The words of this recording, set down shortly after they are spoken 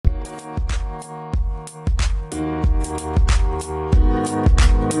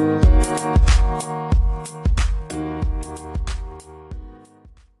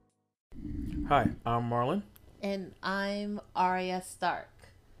Hi, I'm Marlon. And I'm Arya Stark.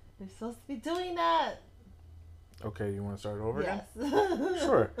 We're supposed to be doing that. Okay, you want to start over again? Yes.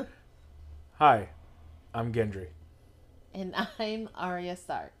 Sure. Hi, I'm Gendry. And I'm Arya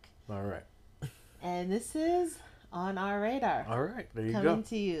Stark. All right. And this is On Our Radar. All right, there you Coming go.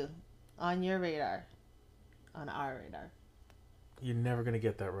 to you on your radar. On our radar. You're never going to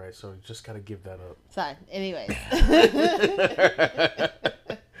get that right, so you just got to give that up. Sorry. Anyways.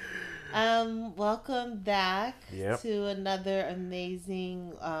 Welcome back to another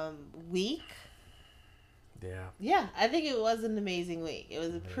amazing week. Yeah. Yeah, I think it was an amazing week. It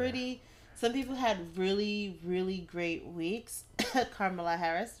was a pretty... Some people had really, really great weeks. Kamala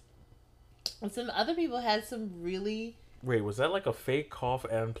Harris. And some other people had some really... Wait, was that like a fake cough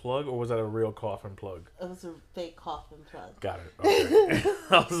and plug, or was that a real cough and plug? It was a fake cough and plug. Got it. Okay.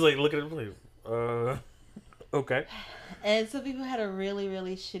 I was like, look at it, okay. And some people had a really,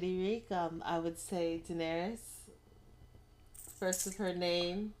 really shitty week. I would say Daenerys. First with her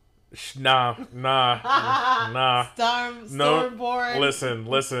name. Nah. Stormborn.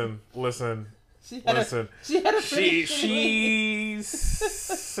 Listen. She had a pretty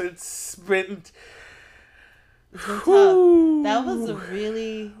it's been tough. That was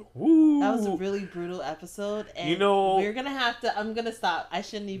a really brutal episode, and we're gonna have to. I'm gonna stop. I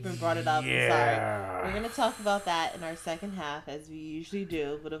shouldn't even brought it up. Yeah. I'm sorry. We're gonna talk about that in our second half, as we usually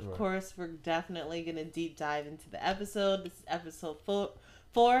do. But of course, we're definitely gonna deep dive into the episode. This is episode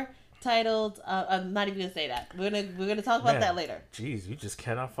four, titled. I'm not even gonna say that. We're gonna talk about that later. Jeez, you just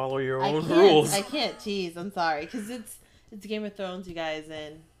cannot follow your own rules. I can't. Jeez, I'm sorry, because it's Game of Thrones, you guys,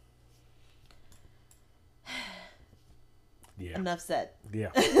 and. Yeah. Enough said. Yeah.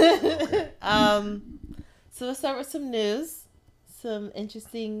 Okay. So let's start with some news. Some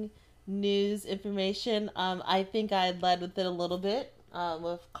interesting news information. I think I led with it a little bit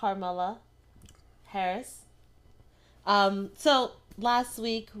with Kamala Harris. So last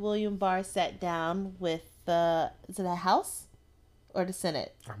week, William Barr sat down with is it the House or the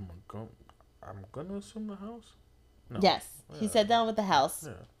Senate? I'm gonna assume the House. No. Yes, he sat down with the House.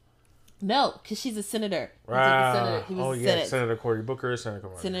 Yeah. No, because she's a senator. He was Senate. Senator Cory Booker, Senator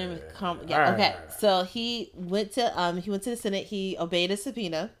okay. So he went to the Senate. He obeyed a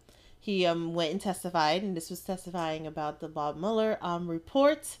subpoena. He went and testified, and this was testifying about the Bob Mueller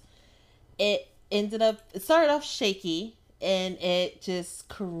report. It started off shaky, and it just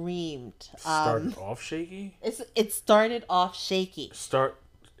careened. Started off shaky? It started off shaky.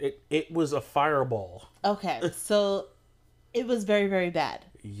 It was a fireball. Okay, so it was very, very bad.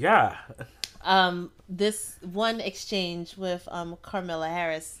 Yeah. This one exchange with Kamala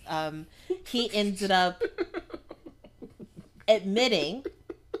Harris, he ended up admitting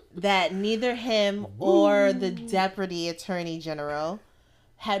that neither him or the Deputy Attorney General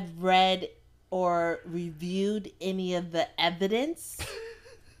had read or reviewed any of the evidence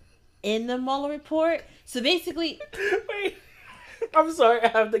in the Mueller report. So basically... Wait. I'm sorry, I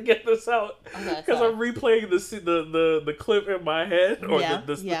have to get this out because I'm replaying the clip in my head. Yeah.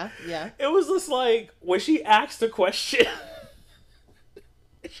 It was just like when she asked the question,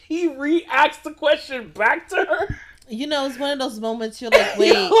 he re-asked the question back to her. You know, it's one of those moments you're like,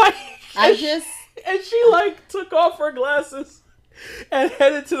 wait, and she like took off her glasses and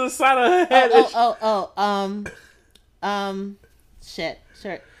headed to the side of her head. Shit.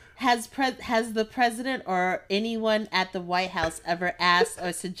 Has the president or anyone at the White House ever asked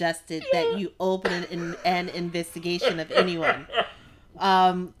or suggested that you open an investigation of anyone?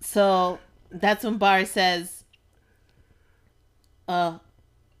 So that's when Barr says, what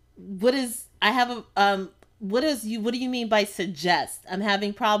do you mean by suggest? I'm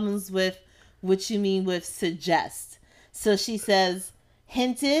having problems with what you mean with suggest. So she says,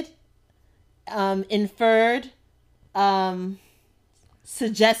 hinted, inferred,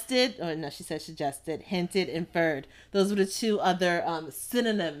 suggested, she said suggested, hinted, inferred. Those were the two other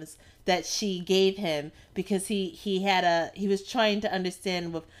synonyms that she gave him because he was trying to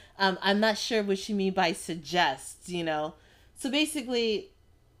understand with I'm not sure what you mean by suggest, you know. So basically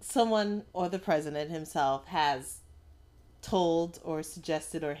someone or the president himself has told or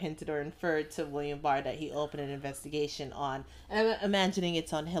suggested or hinted or inferred to William Barr that he opened an investigation on, and I'm imagining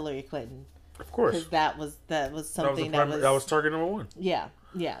it's on Hillary Clinton. Of course, because that was something that was target number one. Yeah.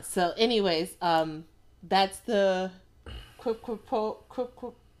 So, anyways, that's the quick.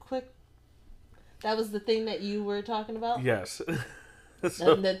 That was the thing that you were talking about. Yes.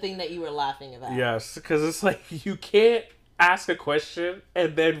 The thing that you were laughing about. Yes, because it's like you can't ask a question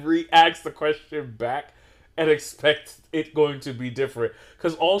and then re-ask the question back and expect it going to be different.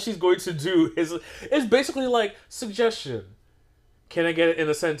 Because all she's going to do is basically like suggestion. Can I get it in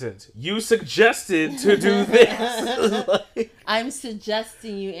a sentence? You suggested to do this. Like, I'm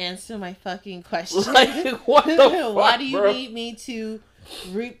suggesting you answer my fucking question. Like, what the fuck, Why do you bro? need me to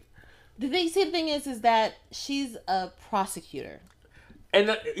the thing is that she's a prosecutor.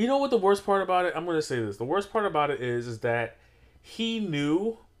 And you know what the worst part about it? I'm going to say this. The worst part about it is that he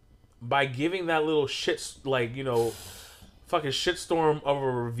knew by giving that little shit, like, you know, fucking shitstorm of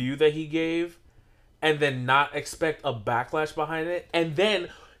a review that he gave, and then not expect a backlash behind it. And then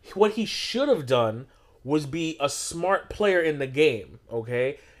what he should have done was be a smart player in the game,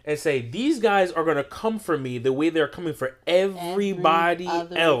 okay? And say, these guys are going to come for me the way they're coming for everybody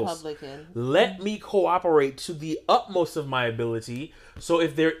else. Let me cooperate to the utmost of my ability. So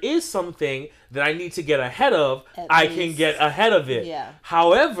if there is something that I need to get ahead of, I can get ahead of it. Yeah.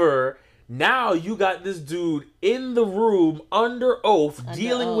 However, now you got this dude in the room under oath,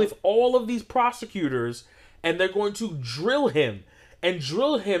 dealing with all of these prosecutors, and they're going to drill him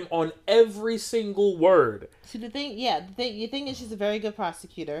on every single word. So the thing is she's a very good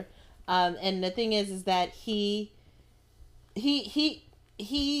prosecutor, and the thing is that he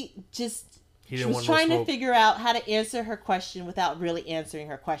was trying to figure out how to answer her question without really answering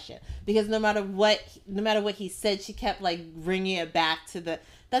her question, because no matter what he said, she kept like bringing it back to the.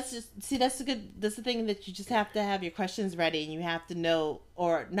 That's the thing, that you just have to have your questions ready, and you have to know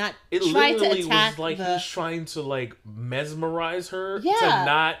or not try to attack. Was like he's trying to like mesmerize her to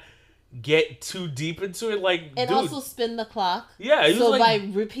not get too deep into it, like, and dude, also spin the clock. Yeah, so by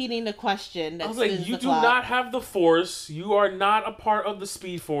repeating the question, I was like, you do not have the Force. You are not a part of the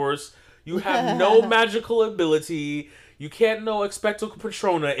Speed Force. You have no magical ability. You can't know Expecto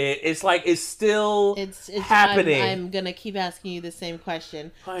Patrona. It's like it's still happening. I'm gonna keep asking you the same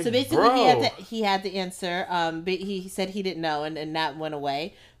question. Like, so basically, he had to answer. But he said he didn't know, and that went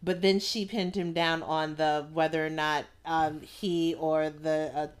away. But then she pinned him down on the whether or not he or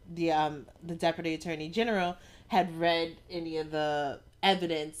the Deputy Attorney General had read any of the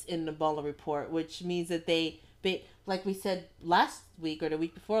evidence in the Mueller report, which means that they like we said last week or the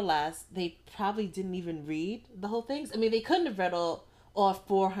week before last, they probably didn't even read the whole things. I mean, they couldn't have read all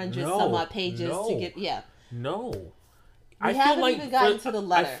 400 some odd pages to get No. I haven't even gotten to the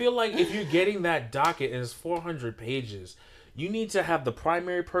letter. I feel like if you're getting that docket and it's 400 pages, you need to have the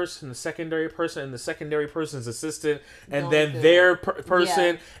primary person, the secondary person, and the secondary person's assistant, and then their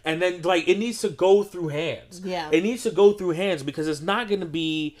person, and then like it needs to go through hands. Yeah, it needs to go through hands, because it's not going to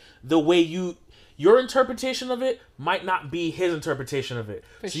be the way your interpretation of it might not be his interpretation of it.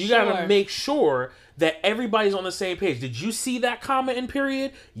 So you gotta make sure that everybody's on the same page. Did you see that comma in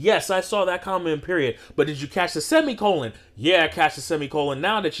period? Yes, I saw that comma in period. But did you catch the semicolon? Yeah, I catch the semicolon.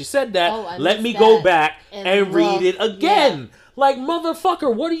 Now that you said that, let me go back and read it again. Yeah. Like,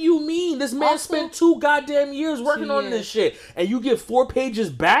 motherfucker, what do you mean? This man spent 2 goddamn years working on this shit, and you get 4 pages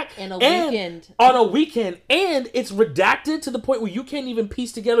back in a weekend. On a weekend, and it's redacted to the point where you can't even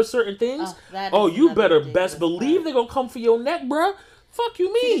piece together certain things. You better best believe they're gonna come for your neck, bruh. Fuck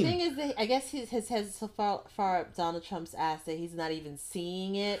you mean? See, the thing is that I guess his head's so far up Donald Trump's ass that he's not even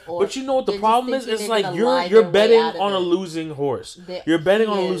seeing it. But you know what the problem is? It's like you're betting on a losing horse. You're betting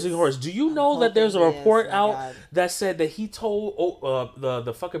on a losing horse. Do you know that there's a report out that said that he told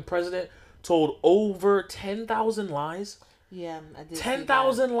the fucking president told over 10,000 lies? Yeah, I did.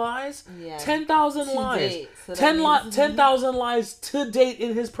 10,000 lies? Yeah. 10,000 lies. 10,000 lies to date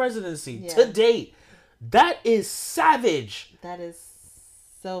in his presidency. Yeah. To date. That is savage. That is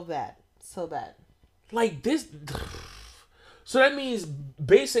so bad. So bad. Like this. So that means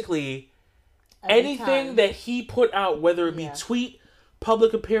basically anything that he put out, whether it be tweet,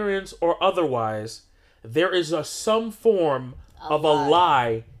 public appearance, or otherwise, there is some form of a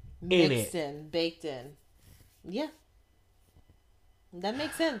lie in it. Baked in. Yeah. That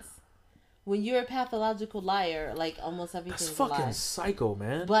makes sense. When you're a pathological liar, like almost everything's a lie. That's fucking psycho,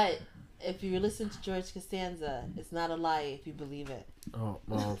 man. But if you listen to George Costanza, it's not a lie if you believe it. Oh,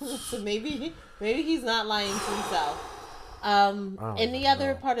 well. So maybe he's not lying to himself. And the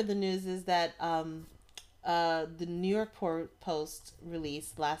other part of the news is that the New York Post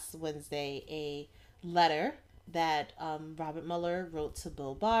released last Wednesday a letter that Robert Mueller wrote to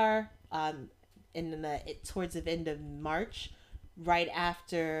Bill Barr towards the end of March, right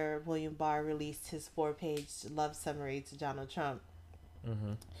after William Barr released his 4-page love summary to Donald Trump.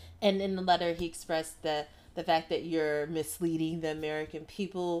 Mm-hmm. And in the letter, he expressed the fact that you're misleading the American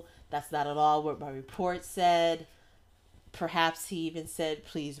people. That's not at all what my report said. Perhaps he even said,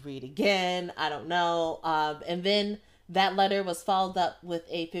 please read again. I don't know. And then that letter was followed up with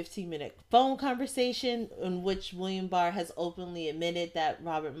a 15-minute phone conversation in which William Barr has openly admitted that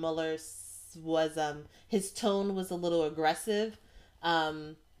Robert Mueller was, his tone was a little aggressive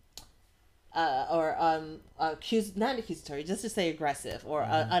not accusatory, just to say aggressive or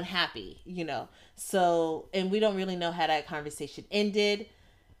unhappy, So, and we don't really know how that conversation ended.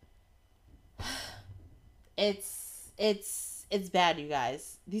 It's bad, you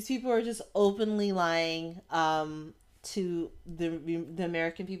guys. These people are just openly lying to the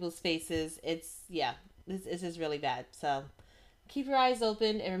American people's faces. It's just really bad. So keep your eyes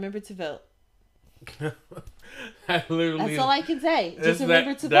open and remember to vote. That's all I can say. Just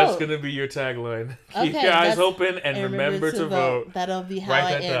remember to vote. That's gonna be your tagline. Keep your eyes open and remember to vote. That'll be how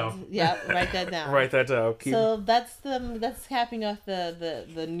I end. Yeah, write that down. Write that down. So that's capping off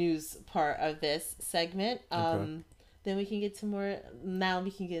the news part of this segment. Okay. Then we can get to more. Now we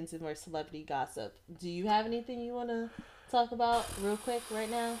can get into more celebrity gossip. Do you have anything you want to talk about real quick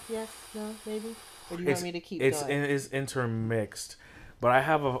right now? Yes, no, maybe. Or do you want me to keep going? It's intermixed, but I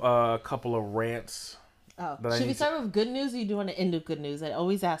have a couple of rants. Oh, should we start with good news, or you do want to end with good news? I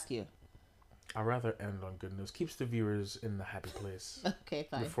always ask you. I'd rather end on good news. Keeps the viewers in the happy place. Okay,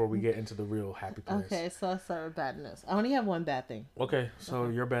 fine. Before we get into the real happy place. Okay, so I'll start with bad news. I only have one bad thing. Okay, so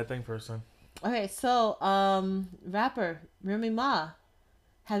your bad thing first, then. Okay, so rapper Remy Ma,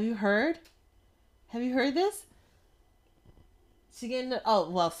 have you heard? Have you heard this? She getting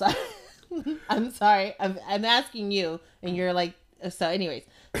sorry. I'm sorry. I'm asking you, and you're like so. Anyways,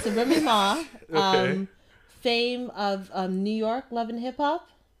 so Remy Ma, okay. Fame of New York Love and Hip Hop,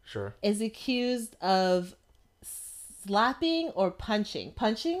 sure, is accused of slapping or punching.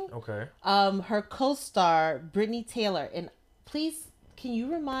 Okay. Her co-star Brittany Taylor, and please, can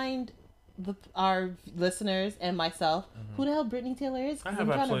you remind our listeners and myself who the hell Brittany Taylor is? I have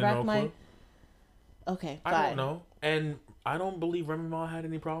absolutely no clue. Okay, fine. I don't know, and I don't believe Remy Ma had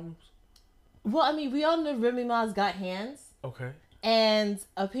any problems. Well, I mean, we all know Remy Ma's got hands. Okay. And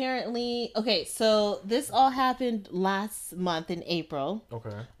apparently, so this all happened last month in April.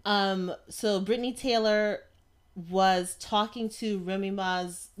 Okay. So Brittany Taylor was talking to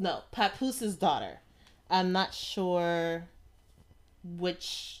Papoose' daughter. I'm not sure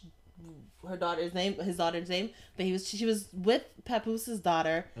which his daughter's name, but she was with Papoose'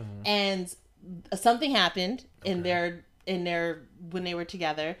 daughter, and something happened in their when they were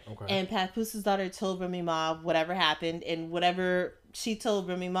together, and Papoose' daughter told Remy Ma whatever happened, and whatever she told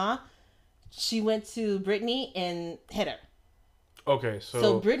Remy Ma, she went to Brittany and hit her. Okay,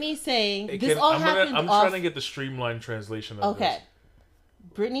 so Brittany's saying this all happened. I'm trying to get the streamlined translation of this.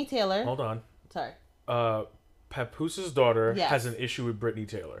 Brittany Taylor. Hold on. Sorry. Papoose' daughter has an issue with Brittany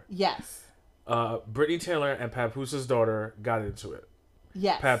Taylor. Yes. Brittany Taylor and Papoose' daughter got into it.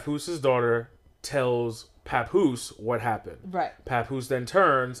 Yes. Papoose' daughter tells Papoose what happened. Right. Papoose then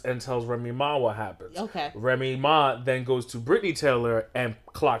turns and tells Remy Ma what happens. Okay. Remy Ma then goes to Brittany Taylor and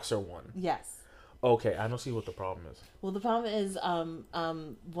clocks her one. Yes. Okay, I don't see what the problem is. Well, the problem is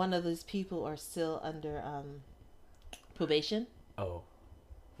one of those people are still under probation. Oh.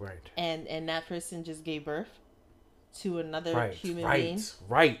 Right. And that person just gave birth to another human being.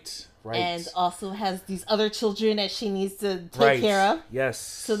 Right. And also has these other children that she needs to take care of. Yes.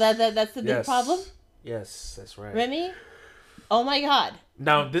 So that's the big problem? Yes, that's right. Remy? Oh my God.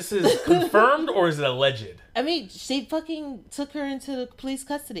 Now, this is confirmed or is it alleged? I mean, she fucking took her into police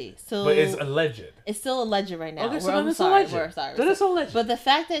custody. So, but it's alleged. It's still alleged right now. Okay, so then it's alleged. We're sorry. Then it's alleged. But the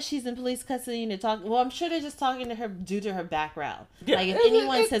fact that she's in police custody and they're talking, well, I'm sure they're just talking to her due to her background. Yeah, like if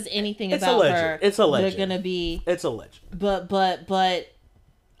anyone says anything about her, it's alleged. They're gonna be. It's alleged. But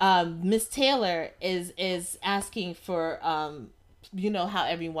Miss Taylor is asking for you know how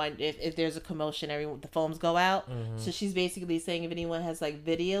everyone, if there's a commotion, the phones go out. So she's basically saying if anyone has like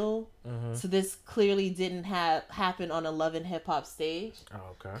video. So this clearly didn't happen on a Love and Hip Hop stage.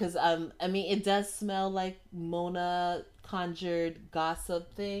 Oh, okay. Because I mean, it does smell like Mona conjured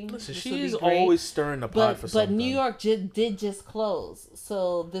gossip thing. Listen, she is always stirring the pot for something. But New York did just close,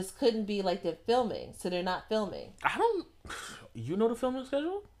 so this couldn't be like they're filming. So they're not filming. You know the filming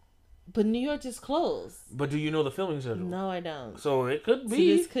schedule? But New York just closed. But do you know the filming schedule? No, I don't. So it could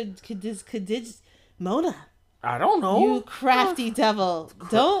be. So this could Mona. I don't know. You crafty devil.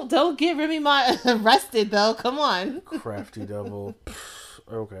 Don't get Remy Ma arrested though. Come on. Crafty devil.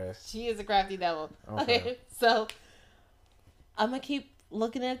 Okay. She is a crafty devil. Okay. So I'm gonna keep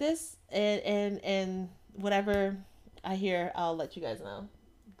looking at this and whatever I hear, I'll let you guys know.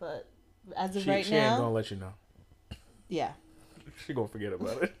 But as of right now, she ain't gonna let you know. Yeah. She gonna forget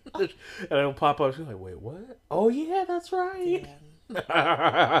about it. And it'll pop up. She's like, wait, what? Oh, yeah, that's right.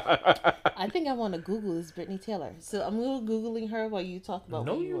 I think I want to Google this Brittany Taylor. So I'm Googling her while you talk about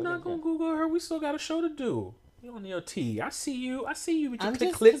No, you're not going to Google her. We still got a show to do. You on your T. I see you with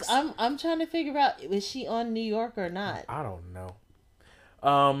your clicks. I'm trying to figure out, is she on New York or not? I don't know.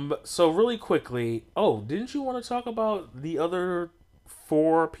 So really quickly, didn't you want to talk about the other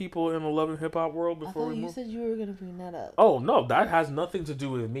four people in the love and hip hop world I before thought we you move? said you were gonna bring that up. Oh no, that has nothing to do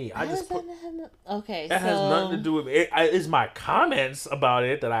with me. I How just does put that have okay, it has nothing to do with me. It's my comments about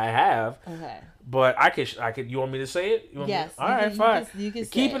it that I have. Okay. But I could. You want me to say it? Yes. All right, fine. You can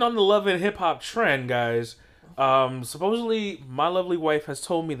say Keeping it. on the love and hip hop trend, guys. Supposedly, my lovely wife has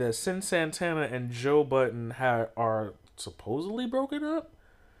told me that Sin Santana and Joe Budden are supposedly broken up,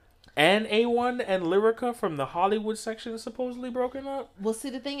 and A1 and Lyrica from the Hollywood section is supposedly broken up. Well, see,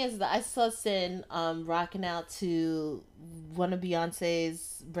 the thing is that I saw Sin rocking out to one of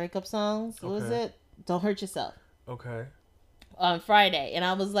Beyonce's breakup songs. What was Okay. it? Don't Hurt Yourself. Okay. On Friday, and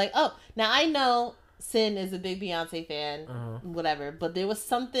I was like, oh, now I know Sin is a big Beyonce fan, whatever, but there was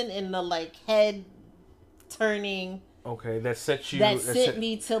something in the like head turning Okay, that sent you. that sent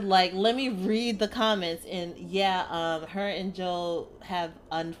me to like, let me read the comments, and yeah, her and Joe have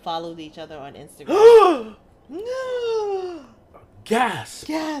unfollowed each other on Instagram. No, Gasp!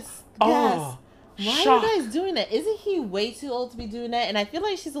 yes. Oh, Why shock. are you guys doing that? Isn't he way too old to be doing that? And I feel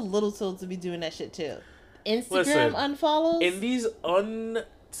like she's a little too old to be doing that shit too. Instagram Listen, unfollows. In these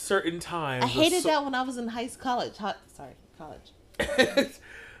uncertain times, I hated that when I was in college.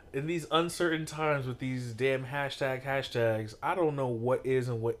 In these uncertain times with these damn hashtags, I don't know what is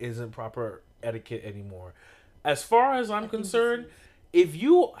and what isn't proper etiquette anymore. As far as I'm concerned, if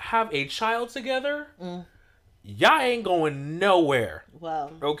you have a child together, y'all ain't going nowhere.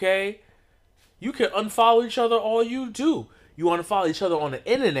 Well, Okay? You can unfollow each other all you do. You unfollow each other on the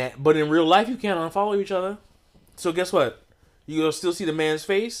internet, but in real life you can't unfollow each other. So guess what? You're gonna still see the man's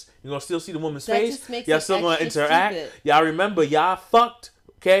face. You're gonna still see the woman's that face. just makes Y'all it still gonna extra interact. stupid. Y'all remember, y'all fucked.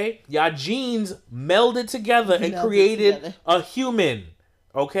 Okay? Y'all genes melded together and Melded created together. a human.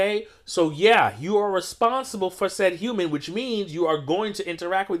 Okay? So yeah, you are responsible for said human, which means you are going to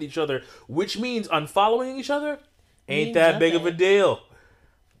interact with each other, which means unfollowing each other ain't Means that big of a nothing. deal.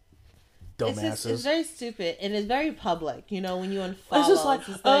 it's very stupid and it's very public. You know, when you unfollow, It's just like,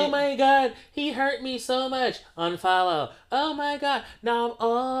 it's oh my god, he hurt me so much. Unfollow. Oh my god, now I'm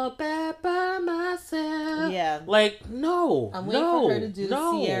all bad by myself. Yeah. Like, no. I'm waiting no, for her to do the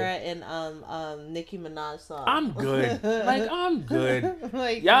no. Sierra and Nicki Minaj song. I'm good. Like, I'm good.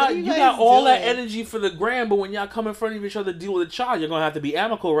 Like, Y'all, what are you guys got all that doing? energy for the gram, but when y'all come in front of each other to deal with a child, you're gonna have to be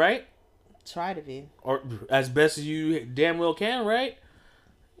amicable, right? Try to be. Or as best as you damn well can, right?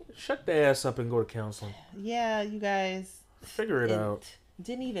 Shut the ass up and go to counseling. Yeah, you guys. Figure it out.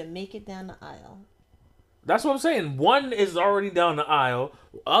 Didn't even make it down the aisle. That's what I'm saying. One is already down the aisle.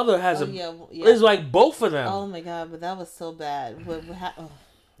 Other has Yeah. It's like both of them. Oh my god, but that was so bad.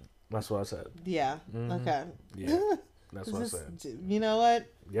 That's what I said. Yeah. Okay. Yeah. That's what I said. You know what?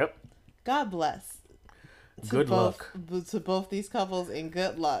 Yep. God bless. Good luck. To both these couples, and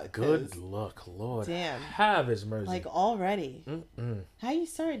good luck. Good luck, Lord. Damn. Have His mercy. Like already. Mm-mm. How you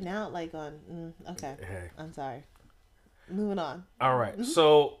starting out like on? Okay. Hey. I'm sorry. Moving on. All right.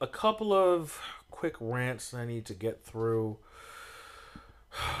 So a couple of quick rants I need to get through.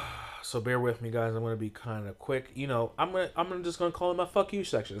 So bear with me, guys. I'm gonna be kind of quick. You know, I'm just gonna call it my fuck you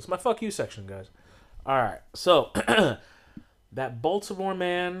section. It's my fuck you section, guys. All right. So that Baltimore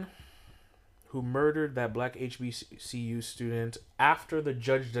man who murdered that black HBCU student after the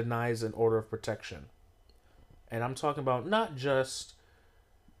judge denies an order of protection. And I'm talking about not just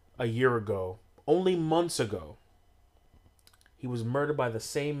a year ago, only months ago. He was murdered by the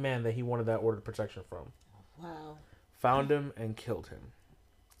same man that he wanted that order of protection from. Wow. Found him and killed him.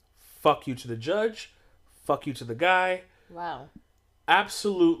 Fuck you to the judge. Fuck you to the guy. Wow.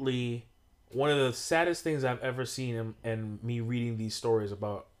 Absolutely one of the saddest things I've ever seen in me reading these stories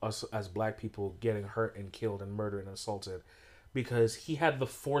about us as black people getting hurt and killed and murdered and assaulted, because he had the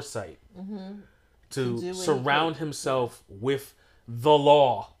foresight to surround himself with the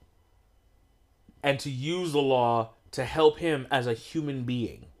law and to use the law to help him as a human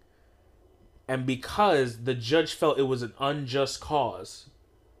being. And because the judge felt it was an unjust cause,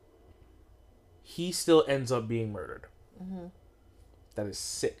 he still ends up being murdered. That is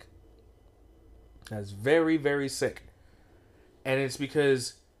sick. That's very, very sick. And it's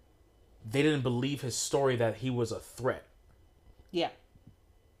because they didn't believe his story that he was a threat. Yeah.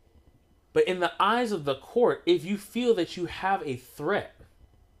 But in the eyes of the court, if you feel that you have a threat,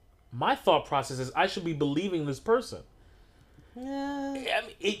 my thought process is I should be believing this person. Yeah. I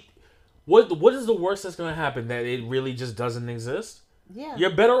mean, what is the worst that's going to happen? That it really just doesn't exist? Yeah. You're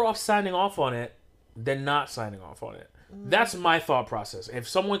better off signing off on it than not signing off on it. That's my thought process. If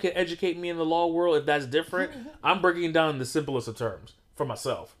someone can educate me in the law world, if that's different, I'm breaking it down in the simplest of terms for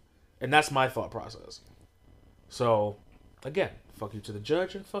myself. And that's my thought process. So, again, fuck you to the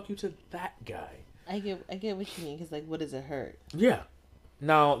judge, and fuck you to that guy. I get what you mean, because, like, what does it hurt? Yeah.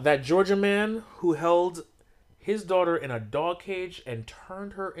 Now, that Georgia man who held his daughter in a dog cage and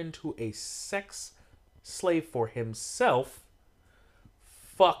turned her into a sex slave for himself,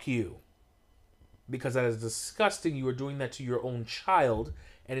 fuck you. Because that is disgusting. You are doing that to your own child.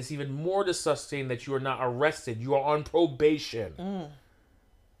 And it's even more disgusting that you are not arrested. You are on probation.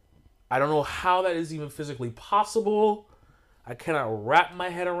 I don't know how that is even physically possible. I cannot wrap my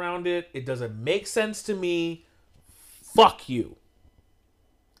head around it. It doesn't make sense to me. Fuck you.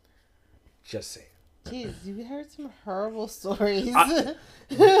 Just saying. Jeez, you heard some horrible stories.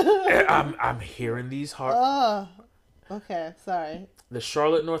 I'm hearing these hard. Oh, okay. Sorry. The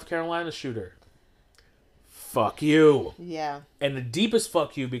Charlotte, North Carolina shooter. Fuck you. Yeah. And the deepest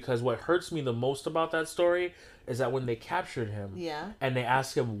fuck you, because what hurts me the most about that story is that when they captured him, and they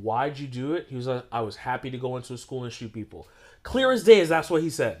asked him, why'd you do it? He was like, I was happy to go into a school and shoot people. Clear as day, as that's what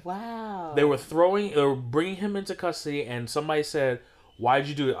he said. Wow. They were bringing him into custody, and somebody said, why'd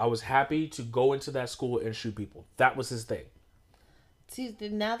you do it? I was happy to go into that school and shoot people. That was his thing. See,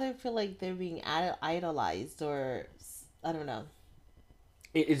 now they feel like they're being idolized, or I don't know.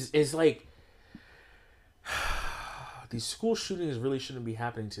 It's like these school shootings really shouldn't be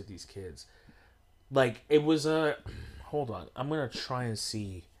happening to these kids. Like, it was a... Hold on. I'm going to try and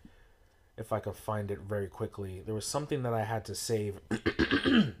see if I can find it very quickly. There was something that I had to save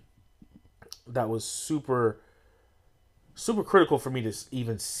that was super critical for me to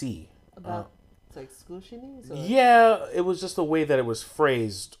even see. About like school shootings? Or? Yeah, it was just the way that it was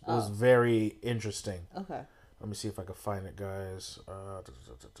phrased was very interesting. Okay. Let me see if I can find it, guys.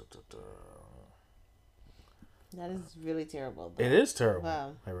 That is really terrible. Though. It is terrible.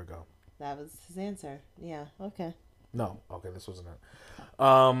 Wow. There we go. That was his answer. Yeah. Okay. No. Okay, this wasn't it.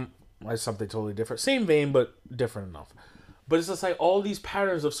 It's something totally different. Same vein, but different enough. But it's just like all these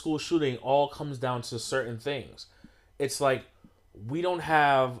patterns of school shooting all comes down to certain things. It's like we don't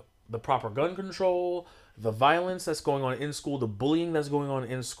have the proper gun control, the violence that's going on in school, the bullying that's going on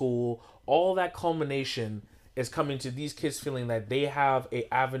in school. All that culmination is coming to these kids feeling that they have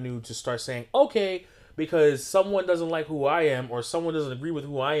a avenue to start saying, okay, because someone doesn't like who I am or someone doesn't agree with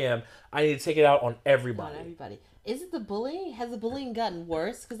who I am, I need to take it out on everybody. On everybody. Is it the bullying? Has the bullying gotten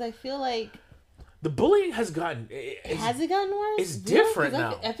worse? Because I feel like... The bullying has gotten... Has it gotten worse? It's different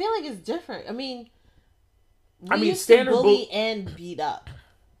now. I feel like it's different. I mean, used standard to bully and beat up.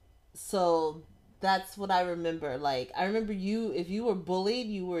 So that's what I remember. Like, I remember if you were bullied,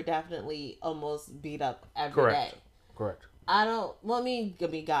 you were definitely almost beat up every day. Correct. God,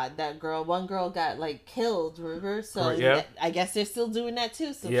 one girl got like killed, remember? So I guess they're still doing that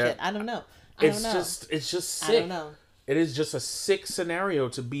too. So shit, I don't know. It's just sick. I don't know. It is just a sick scenario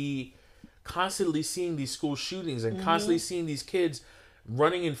to be constantly seeing these school shootings and constantly seeing these kids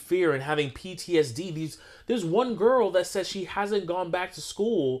running in fear and having PTSD. There's one girl that says she hasn't gone back to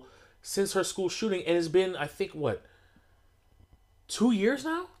school since her school shooting, and it's been, I think, 2 years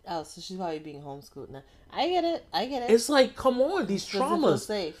now? Oh, so she's probably being homeschooled now. I get it. It's like, come on, these traumas.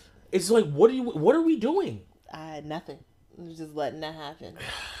 Safe. It's like, what are we doing? Nothing. We're just letting that happen.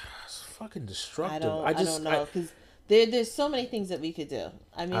 It's fucking destructive. I don't know, because there's so many things that we could do.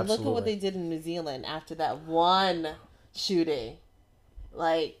 I mean, Absolutely. Look at what they did in New Zealand after that one shooting.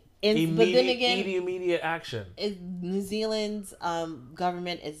 Like, but then again, immediate action. New Zealand's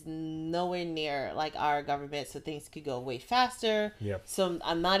government is nowhere near like our government, so things could go way faster. Yep. So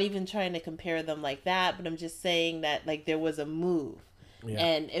I'm not even trying to compare them like that, but I'm just saying that like there was a move. Yeah.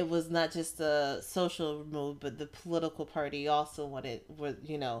 And it was not just a social move, but the political party also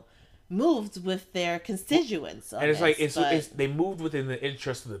moved with their constituents. And it's they moved within the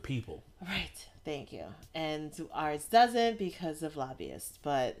interest of the people. Right. Thank you. And ours doesn't because of lobbyists,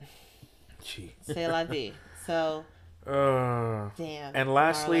 but c'est la vie. So, damn. And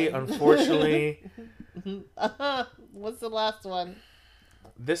lastly, unfortunately, what's the last one?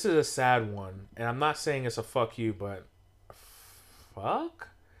 This is a sad one, and I'm not saying it's a fuck you, but fuck,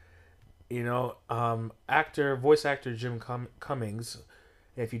 voice actor Jim Cummings.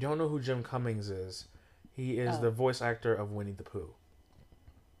 If you don't know who Jim Cummings is, he is the voice actor of Winnie the Pooh.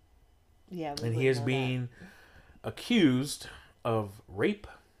 Yeah, and he is being accused of rape,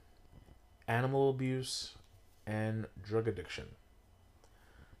 animal abuse, and drug addiction.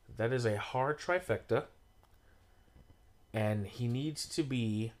 That is a hard trifecta, and he needs to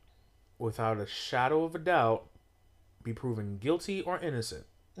be, without a shadow of a doubt, be proven guilty or innocent.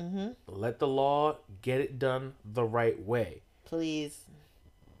 Mm-hmm. Let the law get it done the right way. Please.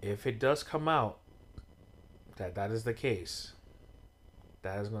 If it does come out that is the case,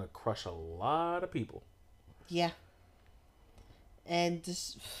 that is going to crush a lot of people. Yeah. and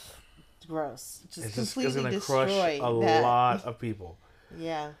just gross. Just it's completely gonna crush destroy a that. lot of people.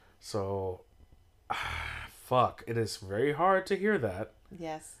 Yeah. So, fuck. It is very hard to hear that.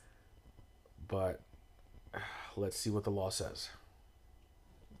 Yes. But let's see what the law says.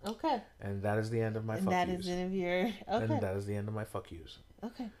 Okay. And that is the end of my And fuck that yous. is the end of your. Okay. And that is the end of my fuck yous.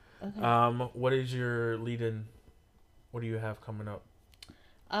 Okay. Okay. What is your lead-in? What do you have coming up?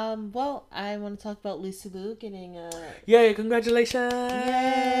 Well, I want to talk about Lucy Liu getting a. Yay! Congratulations!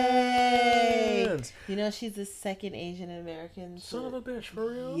 Yay! You know, she's the second Asian American. Son of a bitch, for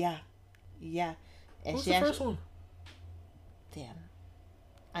real? Yeah. Yeah. And Who's she the first one? Damn.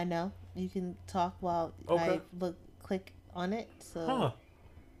 I know. You can talk while Okay. I click on it. So. Huh.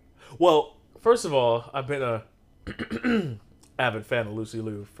 Well, first of all, I've been a avid fan of Lucy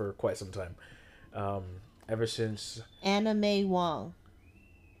Liu for quite some time. Ever since Anna May Wong.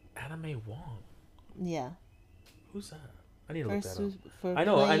 Yeah. Who's that? I need to look that up. For I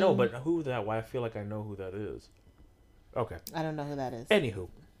know, but who that? Why I feel like I know who that is. Okay. I don't know who that is. Anywho,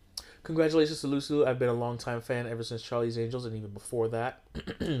 congratulations to Lucy Liu. I've been a longtime fan ever since Charlie's Angels, and even before that.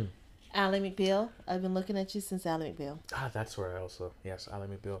 Ally McBeal. I've been looking at you since Ally McBeal. That's where I also Ally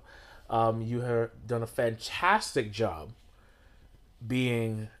McBeal. You have done a fantastic job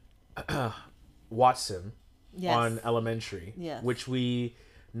being Watson on Elementary, which we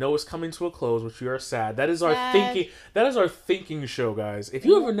know is coming to a close, which we are sad. That is our thinking. That is our thinking show, guys. If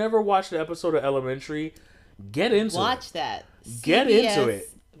you ever never watched an episode of Elementary, get into it. Watch that. Get into it.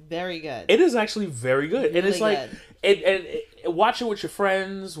 Very good. It is actually very good, really, and it's like watch it with your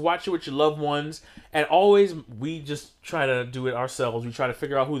friends, watch it with your loved ones, and always we just try to do it ourselves. We try to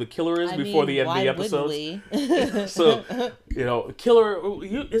figure out who the killer is before the end of the episode. So killer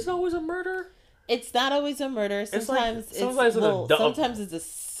isn't always a murder. It's not always a murder. Sometimes sometimes it's a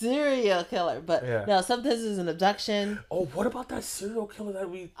serial killer, but no, sometimes it's an abduction. Oh, what about that serial killer that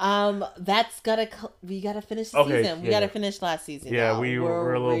we? We gotta finish the season. We gotta finish last season. Yeah,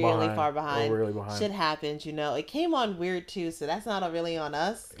 we're a little really behind. far behind. We're really behind. Shit happens, It came on weird too, so that's not really on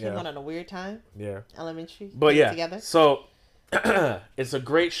us. It came on at a weird time. Yeah. Elementary. But together. So. It's a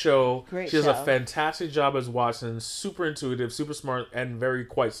great show. She does a fantastic job as Watson. Super intuitive, super smart, and very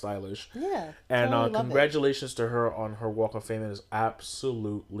quite stylish. Yeah. And congratulations to her on her Walk of Fame. It is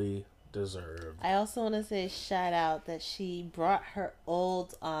absolutely deserved. I also want to say shout out that she brought her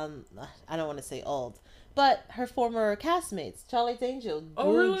old I don't want to say old, but her former castmates, Charlie's Angels.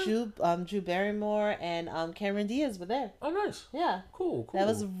 Really? Drew Barrymore and Cameron Diaz were there. Oh, nice. Yeah. Cool. That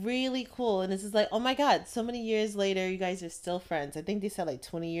was really cool. And it's just like, oh my God, so many years later, you guys are still friends. I think they said like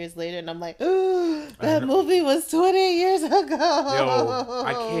 20 years later. And I'm like, oh, that movie was 20 years ago. Yo,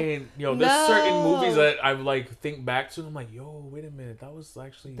 I can't. There's certain movies that I like think back to. And I'm like, yo, wait a minute. That was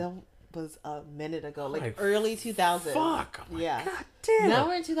actually... That was a minute ago. Like early 2000. Fuck. I'm like, yeah. God damn. Now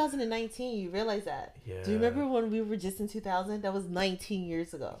we're in 2019. You realize that? Yeah. Do you remember when we were just in 2000? That was 19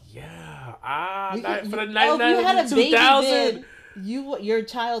 years ago. Yeah. You had a baby then, your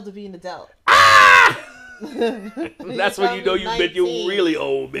child to be an adult. That's when you know you're really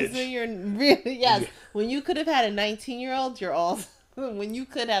old, bitch. When you're really, yes. When you could have had a 19-year-old, you're old. When you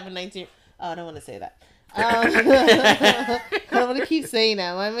could have a 19... Oh, I don't want to say that. I'm gonna keep saying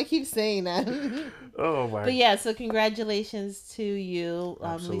that. I'm gonna keep saying that. Oh my! But yeah, so congratulations to you.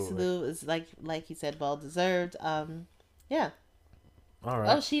 Lucy Liu is like you said, well deserved. Yeah. All right.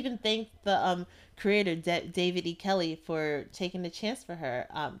 Oh, she even thanked the creator David E. Kelly for taking a chance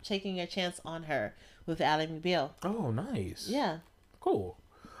on her with Ally McBeal. Oh, nice. Yeah. Cool.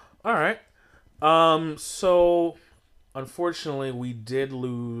 All right. So. Unfortunately, we did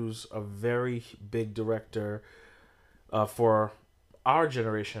lose a very big director for our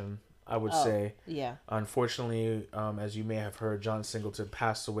generation, I would say. Yeah. Unfortunately, as you may have heard, John Singleton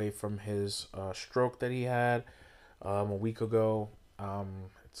passed away from his stroke that he had a week ago.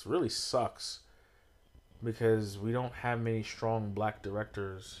 It really sucks because we don't have many strong black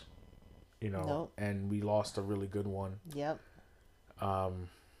directors, Nope. and we lost a really good one. Yep.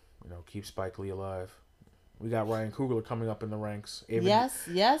 Keep Spike Lee alive. We got Ryan Coogler coming up in the ranks. That is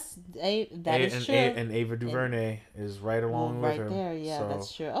true. And Ava DuVernay is right along with him. Right there, yeah,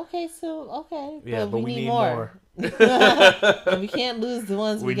 that's true. Okay. Yeah, but we need more. And we can't lose the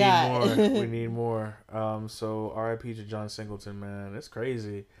ones we got. We need more. So R.I.P. to John Singleton, man. It's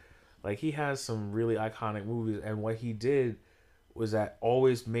crazy. Like, he has some really iconic movies, and what he did was that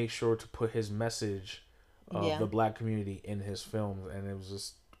always make sure to put his message of the black community in his films, and it was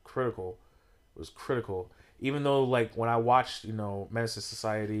just critical. It was critical. Even though, like, when I watched, Menace to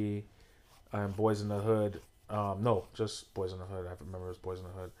Society and Boys in the Hood, no, just Boys in the Hood. I remember it was Boys in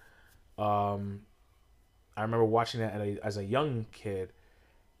the Hood. I remember watching that as a young kid,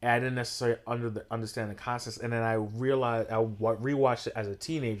 and I didn't necessarily understand the concepts. And then I realized I rewatched it as a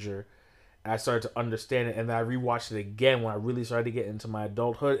teenager, and I started to understand it. And then I rewatched it again when I really started to get into my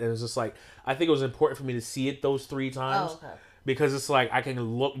adulthood. And it was just like, I think it was important for me to see it those 3 times, because it's like I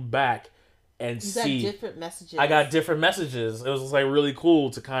can look back and see different messages. I got different messages. It was just like really cool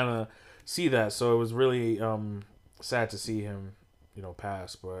to kind of see that. So it was really sad to see him,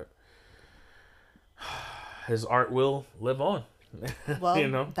 pass, but his art will live on.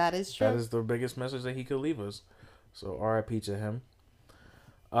 Well, that is true. That is the biggest message that he could leave us. So R.I.P. to him.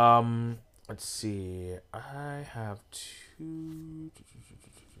 Let's see. I have 2.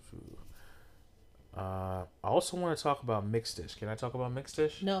 I also want to talk about Mixed Dish. Can I talk about Mixed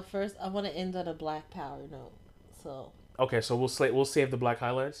Dish? No, first I want to end on a Black Power note. So. Okay, so we'll save the black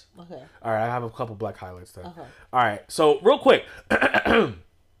highlights. Okay. All right, I have a couple black highlights then. Okay. All right, so real quick,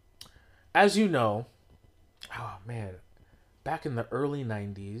 as you know, oh man, back in the early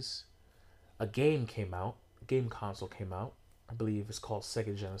 '90s, a game console came out. I believe it's called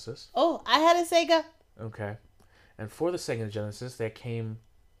Sega Genesis. Oh, I had a Sega. Okay, and for the Sega Genesis, there came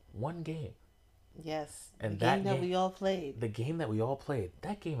one game. Yes, and the game that we all played. The game that we all played.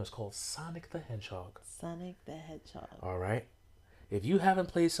 That game is called Sonic the Hedgehog. Sonic the Hedgehog. All right. If you haven't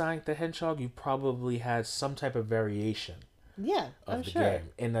played Sonic the Hedgehog, you probably had some type of variation. Yeah, of the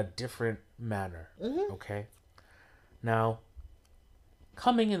game in a different manner. Mm-hmm. Okay. Now,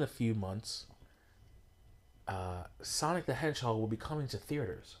 coming in a few months, Sonic the Hedgehog will be coming to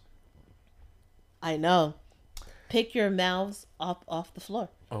theaters. I know. Pick your mouths off the floor.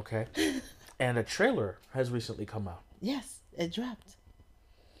 Okay. And a trailer has recently come out. Yes, it dropped.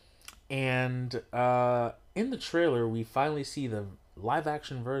 And in the trailer, we finally see the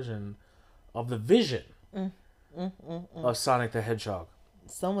live-action version of the vision of Sonic the Hedgehog.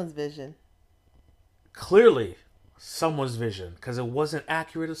 Someone's vision. Clearly, someone's vision, because it wasn't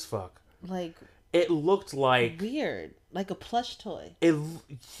accurate as fuck. Like, it looked like weird, like a plush toy.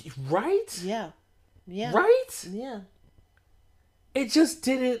 Right? Yeah. Yeah. Right? Yeah. It just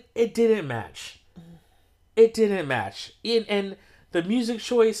didn't. It didn't match. It didn't match. And the music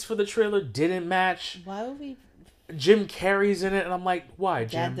choice for the trailer didn't match. Why would we? Jim Carrey's in it, and I'm like, why,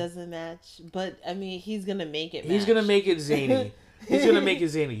 Jim? That doesn't match. But I mean, he's gonna make it. He's gonna make it zany. He's gonna make it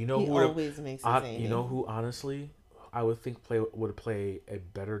zany. You know he who always makes it zany. You know who, honestly, I would think would play a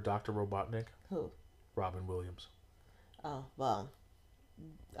better Dr. Robotnik? Who? Robin Williams. Oh well.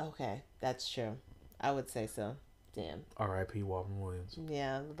 Okay, that's true. I would say so. Damn. R.I.P. Robin Williams.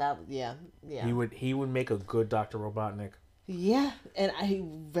 Yeah, yeah. He would make a good Dr. Robotnik. Yeah, and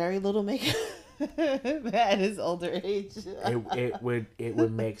very little makeup at his older age. it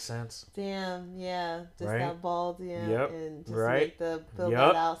would make sense. Damn, yeah, just right? that bald, yeah, yep. and just right? make fill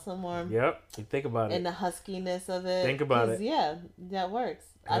that out some more. Yep, you think about it. And the huskiness of it. Think about it. Yeah, that works.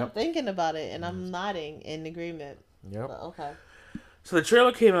 Yep. I'm thinking about it, and I'm nodding in agreement. Yep. But, okay. So the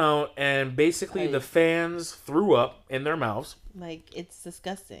trailer came out, and basically the fans threw up in their mouths. Like, it's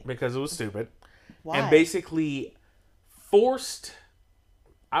disgusting. Because it was stupid. Why? And basically forced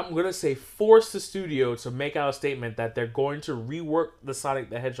the studio to make out a statement that they're going to rework the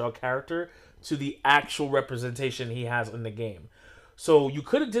Sonic the Hedgehog character to the actual representation he has in the game. So you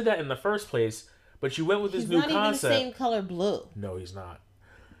could have did that in the first place, but you went with this new concept. He's not even the same color blue. No, he's not.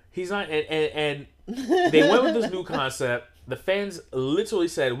 He's not, and they went with this new concept. The fans literally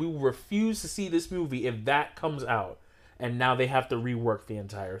said, we will refuse to see this movie if that comes out. And now they have to rework the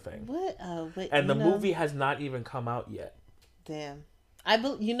entire thing. What? And the movie has not even come out yet. Damn.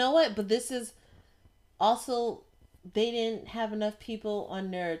 You know what? But this is also, they didn't have enough people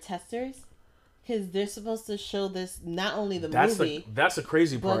on their testers. Because they're supposed to show this, not only the movie. That's the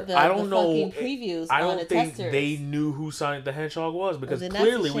crazy part. But I don't know. Previews I don't on the think testers. they knew who Sonic the Hedgehog was, because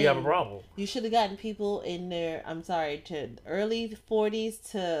clearly we have a problem. You should have gotten people in their, to early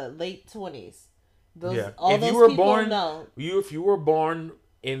 40s to late 20s. If you were born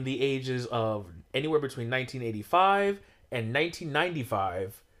in the ages of anywhere between 1985 and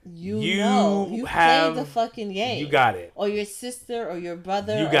 1995, you played the fucking game. You got it. Or your sister or your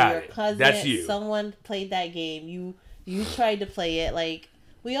brother or your cousin. That's you. Someone played that game. You tried to play it. Like,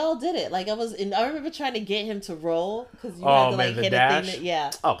 we all did it. Like, I remember trying to get him to roll because you had to hit dash? a thing.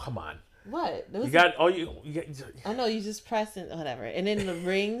 Yeah. Oh, come on. What? I know, you just press it, whatever. And then the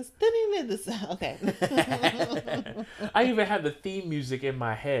rings. Okay. I even had the theme music in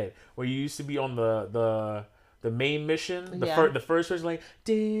my head where you used to be on the main mission. The first was like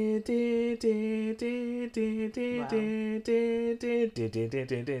Yep.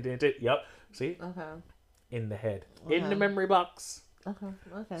 See? Okay. In the head. In the memory box. Okay.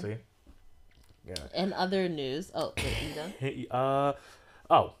 See? Yeah. In other news, oh, wait, you done?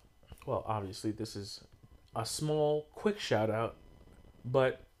 Oh, well, obviously this is a small, quick shout out,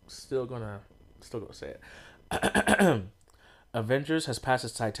 but still gonna say it. Avengers has passed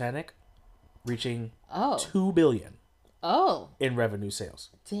its Titanic, reaching Oh, 2 billion oh, in revenue sales.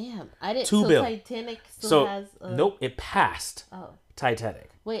 damn! I didn't. 2 So billion. Titanic still So has. nope, it passed Oh,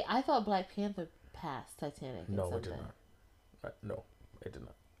 Titanic. wait, I thought Black Panther passed Titanic. No, it did not. No, it did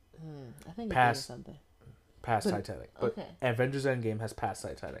not. I think it Pass. did something. Past Titanic. But okay. Avengers Endgame has passed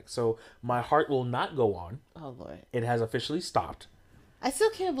Titanic. So my heart will not go on. Oh Lord. It has officially stopped. I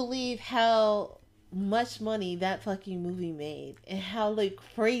still can't believe how much money that fucking movie made and how like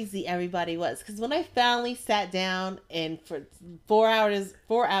crazy everybody was. Because when I finally sat down and for 4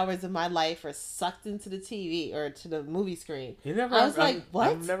 hours of my life were sucked into the TV or to the movie screen, I was like, what?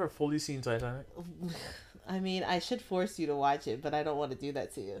 I've never fully seen Titanic. I mean, I should force you to watch it, but I don't want to do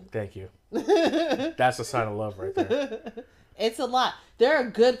that to you. Thank you. That's a sign of love right there. It's a lot. There are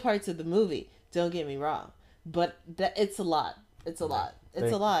good parts of the movie. Don't get me wrong, but it's a lot. It's a lot.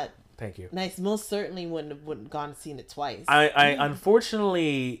 It's a lot. Thank you. Nice. Most certainly wouldn't have gone and seen it twice. I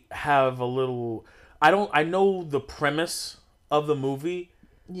unfortunately have a little. I know the premise of the movie.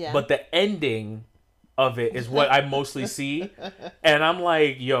 Yeah. But the ending of it is what I mostly see, and I'm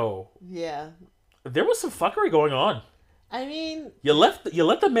like, yo. Yeah. There was some fuckery going on. I mean, you let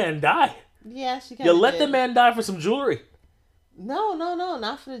the man die. Yeah, she. You let the man die for some jewelry. No,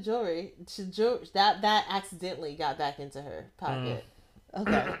 not for the jewelry. That accidentally got back into her pocket.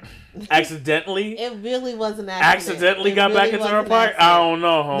 Okay. Accidentally? It really was an accident. Accidentally got back into her pocket? I don't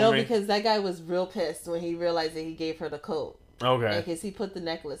know, homie. No, because that guy was real pissed when he realized that he gave her the coat. Okay. Because he put the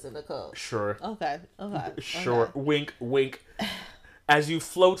necklace in the coat. Sure. Okay. Sure. Okay. Wink, wink. As you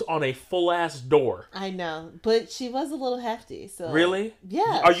float on a full-ass door. I know. But she was a little hefty, so... Really?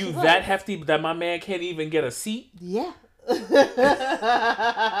 Yeah. Are you that hefty that my man can't even get a seat? Yeah.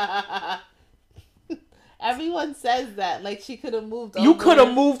 Everyone says that. Like, she could have moved over. You could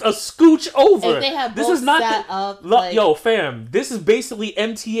have moved a scooch over. If they have both this is not sat up, like... Yo, fam, this is basically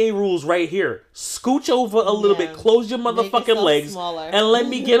MTA rules right here. Scooch over a little bit, close your motherfucking legs, smaller. And let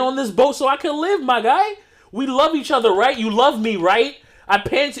me get on this boat so I can live, my guy. We love each other, right? You love me, right? I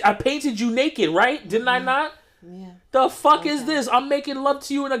painted you naked, right? Didn't I not? Yeah. The fuck is this? I'm making love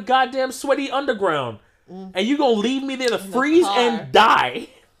to you in a goddamn sweaty underground. And you gonna leave me there to freeze and die.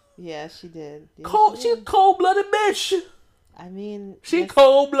 Yeah, she did. Yeah, She's a cold-blooded bitch. I mean... She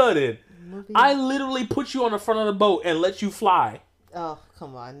cold-blooded. I literally put you on the front of the boat and let you fly. Oh,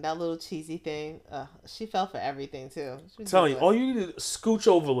 come on. That little cheesy thing. She fell for everything, too. I'm telling you, all you need is scooch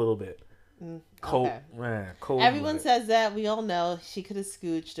over a little bit. Cold. Okay. Man, cold. Everyone says that. We all know she could have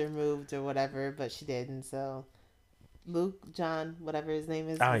scooched or moved or whatever, but she didn't, so... Luke, John, whatever his name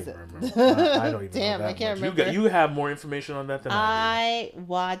is. I don't even remember. I don't even Damn, know that I can't much. remember. You have more information on that than I do. I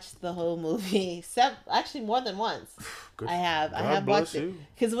watched the whole movie. Actually, more than once. I have watched it.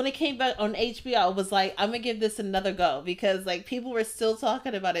 Because when it came back on HBO, I was like, I'm going to give this another go. Because like people were still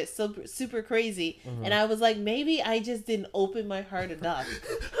talking about it so super crazy. Mm-hmm. And I was like, maybe I just didn't open my heart enough.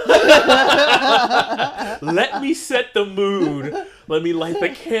 Let me set the mood. Let me light the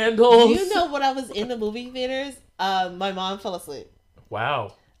candles. Do you know when I was in the movie theaters? My mom fell asleep.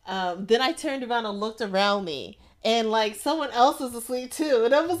 Wow. Then I turned around and looked around me, and like someone else was asleep too,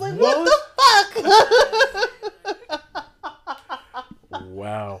 and I was like, "What the fuck?"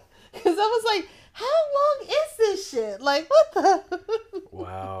 Wow. Because I was like, "How long is this shit? Like, what the?"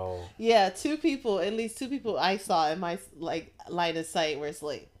 Wow. Yeah, at least two people I saw in my like line of sight were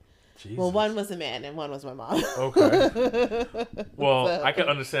asleep. Jesus. Well, one was a man and one was my mom. Okay. Well, so, I can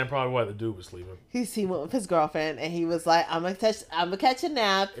understand probably why the dude was sleeping. He went with his girlfriend and he was like, I'm gonna catch a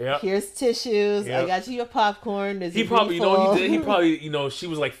nap. Yep. Here's tissues. Yep. I got you your popcorn. He probably, he probably, she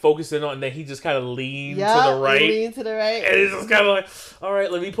was like focusing on, and then he just kind of leaned to the right. Leaned to the right. And it's just kind of like, all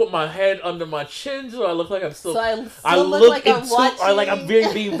right, let me put my head under my chin so I look like I'm still. So I look like I'm watching. I like I'm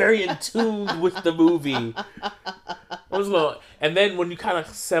being very in tune with the movie. And then when you kind of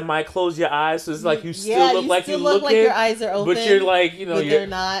semi-close your eyes, so it's like you still look like you're looking. Like your eyes are open. But you're like, but they're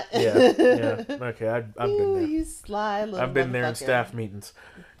not. Yeah. Okay, I've been there. You sly little I've been there in staff meetings.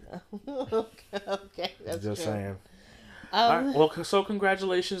 Okay, that's just true. saying. All right, well, so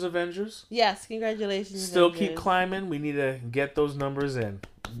congratulations, Avengers. Yes, congratulations. Still Avengers. Keep climbing. We need to get those numbers in.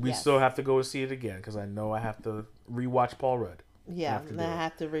 We still have to go see it again because I know I have to rewatch Paul Rudd. Yeah, I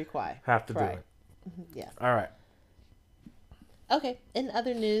have to require. Have to do it. Yeah. All right. Okay, in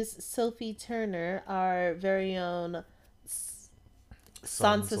other news, Sophie Turner, our very own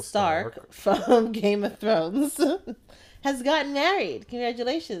Sansa Stark from Game of Thrones has gotten married.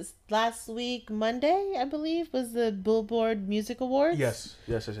 Congratulations. Last week, Monday, I believe, was the Billboard Music Awards. Yes.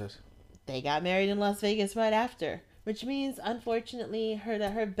 They got married in Las Vegas right after. Which means, unfortunately,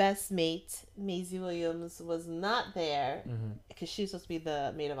 her best mate, Maisie Williams, was not there because she was supposed to be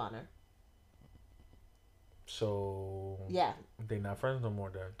the maid of honor. So yeah, they not friends no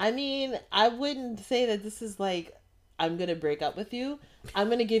more then. I mean, I wouldn't say that this is like I'm gonna break up with you. I'm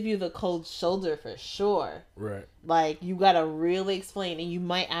gonna give you the cold shoulder for sure. Right. Like you gotta really explain, and you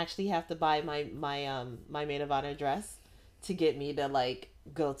might actually have to buy my maid of honor dress to get me to like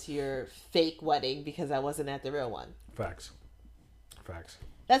go to your fake wedding because I wasn't at the real one. Facts.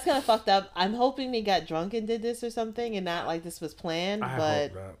 That's kind of fucked up. I'm hoping they got drunk and did this or something, and not like this was planned. I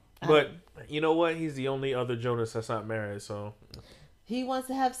but hope not. But you know what? He's the only other Jonas that's not married, so he wants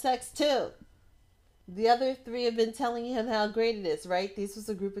to have sex too. The other three have been telling him how great it is, right? This was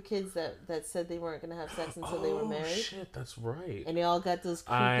a group of kids that said they weren't going to have sex until they were married. Oh shit, that's right. And they all got those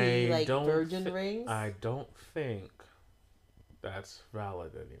creepy virgin rings. I don't think that's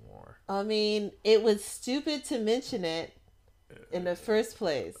valid anymore. I mean, it was stupid to mention it in the first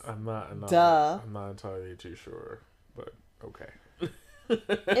place. I'm not Duh. I'm not entirely too sure, but okay.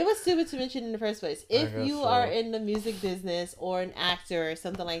 It was stupid to mention in the first place. If you are in the music business or an actor or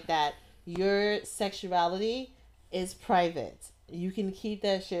something like that, your sexuality is private. You can keep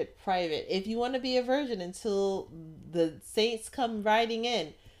that shit private. If you want to be a virgin until the saints come riding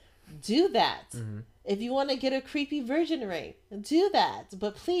in, do that. Mm-hmm. If you want to get a creepy virgin ring, do that.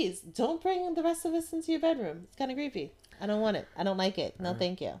 But please, don't bring the rest of us into your bedroom. It's kind of creepy. I don't want it. I don't like it. No,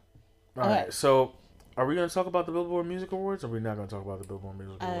 thank you. All right. So, are we going to talk about the Billboard Music Awards, or are we not going to talk about the Billboard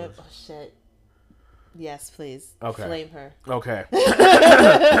Music Awards? Oh, shit. Yes, please. Okay. Flame her. Okay.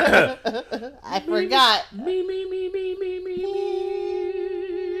 I forgot. Me.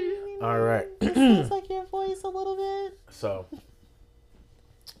 All right. It sounds like your voice a little bit. So,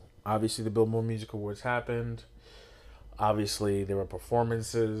 obviously, the Billboard Music Awards happened. Obviously, there were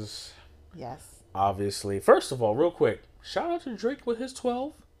performances. Yes. Obviously. First of all, real quick, shout out to Drake with his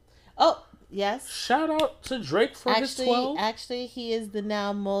 12. Oh, yes. Shout out to Drake for his 12. Actually, he is the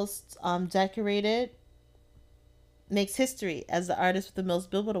now most decorated, makes history as the artist with the most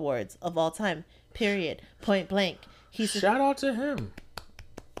Billboard Awards of all time. Period. Point blank. Shout out to him.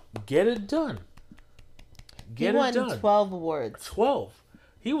 Get it done. He won 12 awards. 12.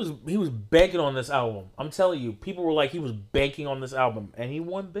 He was banking on this album. I'm telling you, people were like he was banking on this album, and he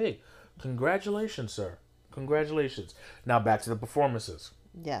won big. Congratulations, sir. Congratulations. Now back to the performances.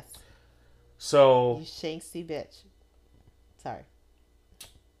 Yes. So you shanksy bitch. Sorry.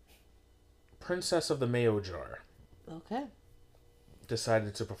 Princess of the Mayo Jar. Okay.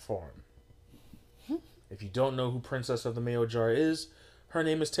 Decided to perform. If you don't know who Princess of the Mayo Jar is, her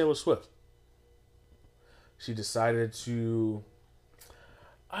name is Taylor Swift. She decided to,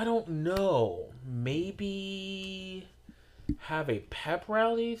 I don't know, maybe have a pep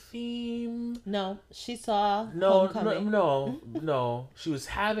rally theme? No, she saw Homecoming. No. She was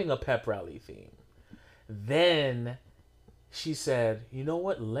having a pep rally theme. Then she said, you know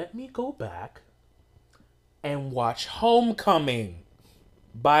what? Let me go back and watch Homecoming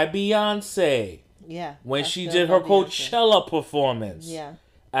by Beyonce. Yeah. When she did her Coachella performance. Yeah.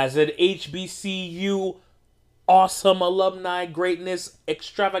 As an HBCU awesome alumni greatness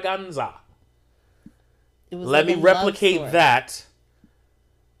extravaganza. Let me replicate that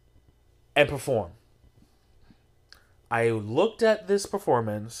and perform. I looked at this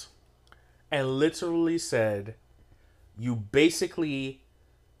performance and literally said, you basically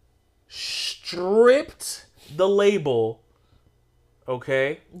stripped the label,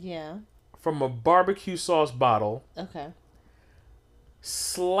 okay? Yeah. From a barbecue sauce bottle. Okay.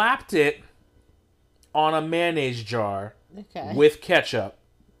 Slapped it on a mayonnaise jar okay. with ketchup.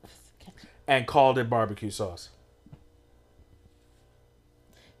 And called it barbecue sauce.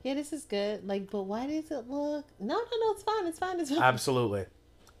 Yeah, this is good. Like, but why does it look? No, it's fine. It's fine. Absolutely.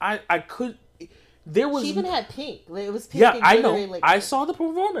 I could. There was. She even had pink. Like, it was pink. Yeah, I know. Like, I saw the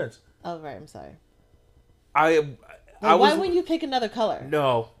performance. Oh right, I'm sorry. Why wouldn't you pick another color?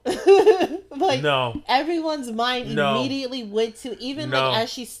 No. No. Everyone's mind immediately went to like as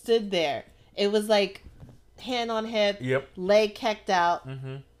she stood there. It was like hand on hip. Yep. Leg kicked out.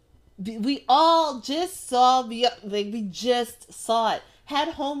 Mm-hmm. We all just saw we just saw it. Had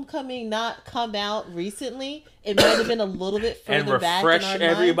Homecoming not come out recently, it might have been a little bit further back. And refresh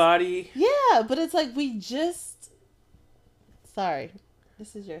everybody. Yeah, but it's like we just. Sorry,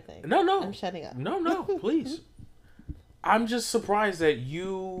 this is your thing. No. I'm shutting up. No, please. I'm just surprised that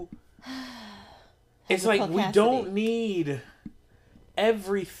you. It's like we don't need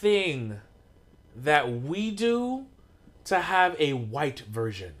everything that we do to have a white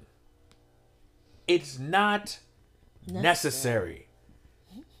version. It's not necessary.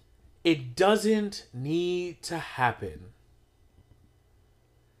 It doesn't need to happen.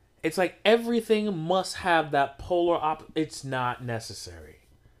 It's like everything must have that polar It's not necessary.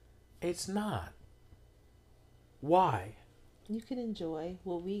 It's not. Why? You can enjoy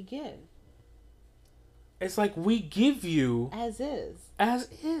what we give. It's like we give you as is. As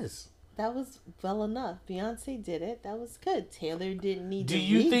is. That was well enough. Beyonce did it. That was good. Taylor didn't need to Do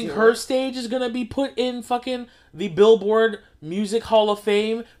you think redo her it. stage is going to be put in fucking the Billboard Music Hall of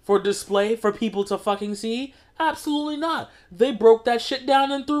Fame for display for people to fucking see? Absolutely not. They broke that shit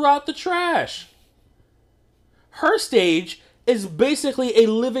down and threw out the trash. Her stage is basically a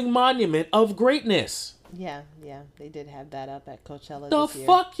living monument of greatness. Yeah. They did have that up at Coachella The this year.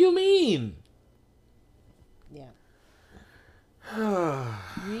 fuck you mean? Yeah.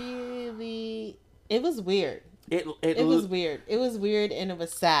 Really, it was weird. It was weird. It was weird and it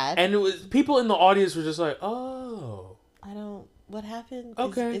was sad. And it was people in the audience were just like, "Oh, what happened?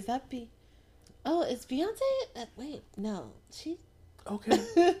 Okay, is that Oh, it's Beyonce? Wait, no, she. Okay,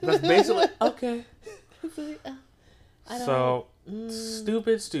 that's basically okay. So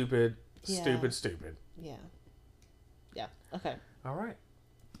stupid. Yeah. Okay. All right.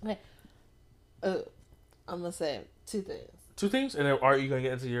 Okay. I'm gonna say two things. Two things, and then are you gonna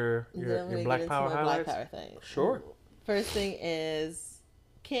get into your Black Power highlights? Black Power thing. Sure. First thing is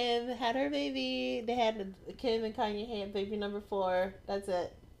Kim had her baby. They had Kim and Kanye had baby number 4. That's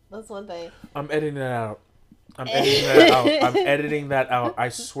it. That's one thing. I'm editing that out. I'm editing that out. I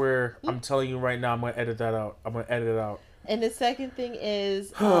swear. I'm telling you right now. I'm gonna edit that out. I'm gonna edit it out. And the second thing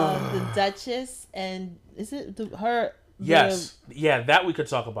is the Duchess and is it her? Yes. Yeah, that we could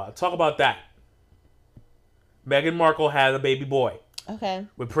talk about. Talk about that. Meghan Markle had a baby boy. Okay.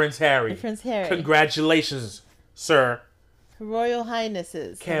 With Prince Harry. Congratulations, sir. Her Royal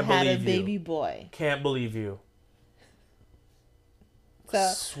Highnesses had a baby boy. Can't believe you. So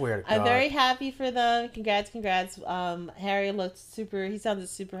I swear to God. I'm very happy for them. Congrats. Harry looked he sounded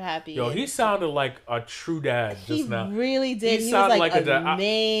super happy. Yo, he sounded like a true dad just now. He really did. He was like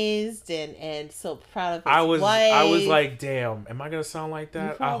amazed and so proud of his wife. I was like, damn, am I going to sound like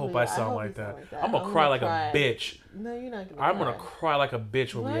that? I hope I sound like that. I'm going to cry like a bitch. No, you're not going to I'm going to cry like a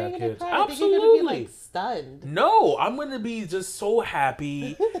bitch when we have kids. Cry? Absolutely. You're going to be like stunned. No, I'm going to be just so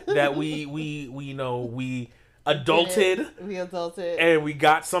happy that we adulted. We adulted. And we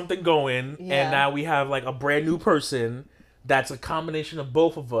got something going. Yeah. And now we have like a brand new person that's a combination of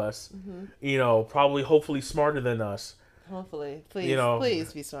both of us. Mm-hmm. Probably hopefully smarter than us. Hopefully.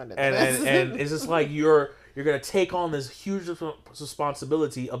 Please be smarter than us. And it's just like you're going to take on this huge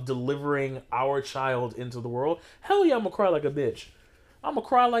responsibility of delivering our child into the world. Hell yeah, I'm going to cry like a bitch. I'm going to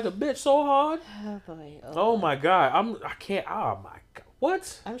cry like a bitch so hard. Oh boy. Oh my God. I can't. Oh my God.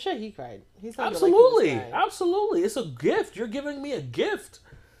 What? I'm sure he cried. Absolutely. Absolutely. It's a gift. You're giving me a gift.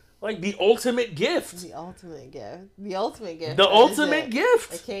 Like the ultimate gift. The ultimate gift. The ultimate gift. The ultimate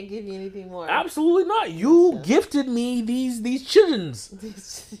gift. I can't give you anything more. Absolutely not. You gifted me these children's.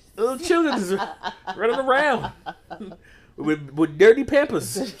 Little children's running around with dirty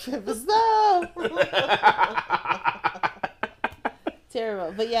Pampers. Dirty Pampers, no.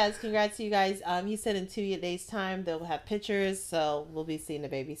 Terrible. But yes, congrats to you guys. He said in 2 days' time they'll have pictures, so we'll be seeing the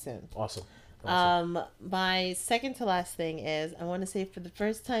baby soon. Awesome. My second to last thing is I want to say for the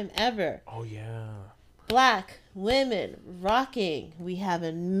first time ever. Oh yeah. Black women rocking. We have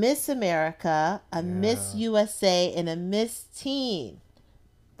a Miss America, a Miss USA, and a Miss Teen.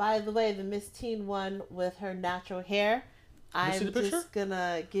 By the way, the Miss Teen won with her natural hair. I'm just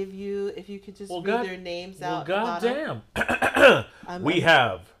gonna give you, if you could just read their names out. Well, goddamn. We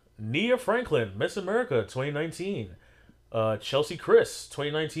have Nia Franklin, Miss America 2019. Chelsea Chris,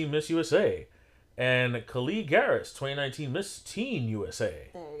 2019 Miss USA. And Khalid Garris, 2019 Miss Teen USA.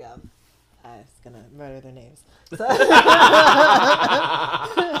 There you go. I was gonna murder their names. So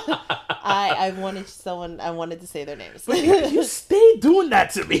I wanted to say their names. You stay doing that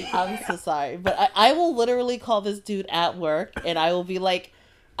to me. I'm so sorry. But I will literally call this dude at work and I will be like,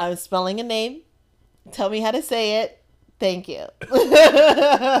 I'm spelling a name. Tell me how to say it. Thank you. And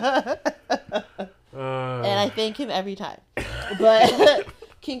I thank him every time. But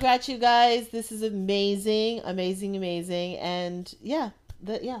congrats, you guys. This is amazing. And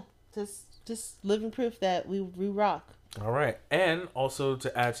just living proof that we rock. All right. And also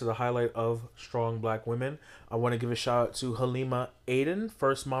to add to the highlight of strong black women, I want to give a shout out to Halima Aiden,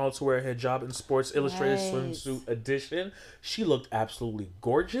 first model to wear a hijab in Sports Illustrated swimsuit edition. She looked absolutely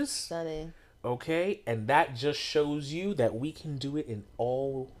gorgeous. Stunning. Okay? And that just shows you that we can do it in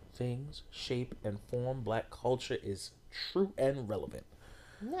all things, shape, and form. Black culture is true and relevant.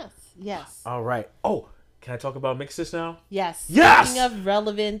 Yes. Yes. All right. Oh, can I talk about Mixes now? Yes. Yes! Speaking of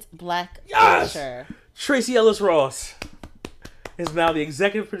relevant Black Yes! culture. Tracy Ellis Ross is now the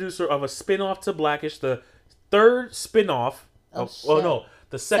executive producer of a spin-off to Blackish, the third spin-off. Oh, No,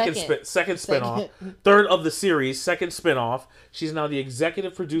 the second spin-off. Third of the series, second spin-off. She's now the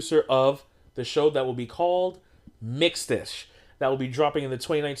executive producer of the show that will be called Mixed-ish. That will be dropping in the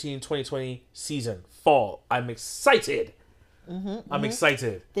 2019-2020 season, fall. I'm excited. I'm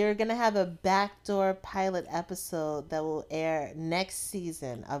excited. They're going to have a backdoor pilot episode that will air next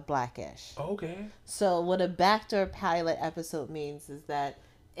season of Blackish. Okay. So what a backdoor pilot episode means is that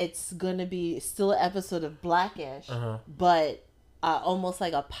it's going to be still an episode of Blackish, but almost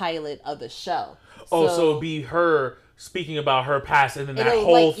like a pilot of the show. So it'll be her speaking about her past, and then that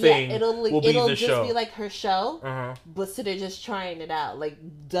whole thing will be the show. It'll just be like her show, but so they're just trying it out. Like,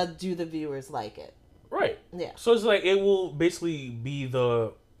 do the viewers like it? Right. Yeah. So it's like it will basically be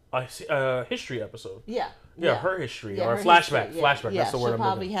the history episode. Yeah. Yeah, her history or her flashback. history, Flashback. Yeah, That's the word she'll I'm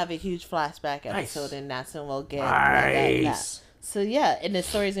probably looking. have a huge flashback episode, Nice. and that's when we'll get Nice. that. So yeah, and the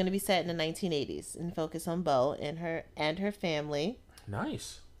story is going to be set in the 1980s and focus on Bo and her family.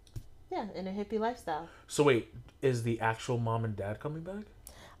 Nice. Yeah, in a hippie lifestyle. So wait, is the actual mom and dad coming back?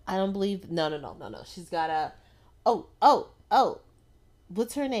 I don't believe. No. She's got a. Oh.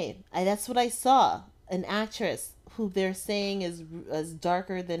 What's her name? That's what I saw. An actress who they're saying is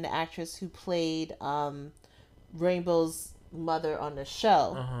darker than the actress who played Rainbow's mother on the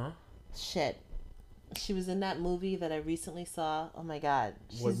show. Shit. She was in that movie that I recently saw. Oh my god.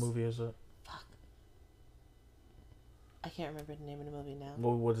 What movie is it? Fuck. I can't remember the name of the movie now.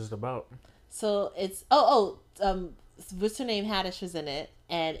 What is it about? So it's what's her name? Haddish was in it,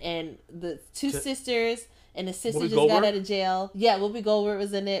 and the two sisters and the sister just got out of jail. Yeah, Whoopi Goldberg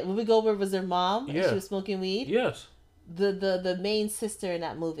was in it. Whoopi Goldberg was her mom, and she was smoking weed. Yes. The main sister in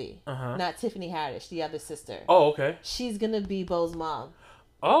that movie, not Tiffany Haddish, the other sister. Oh, okay. She's gonna be Bo's mom.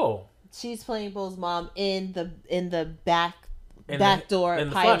 Oh. She's playing Bo's mom in the backdoor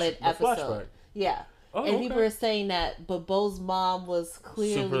pilot episode. Yeah. Oh, and people are saying that, but Bo's mom was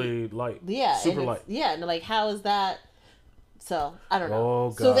clearly super light. Yeah, super light. Yeah, and like, how is that? So I don't know. Oh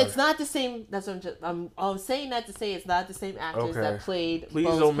god. So it's not the same. That's what I'm saying that to say it's not the same actors that played. Please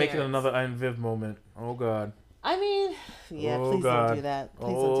Bo's don't make it parents. another Iron Viv moment. Oh god. I mean, yeah. Oh, please god. don't do that.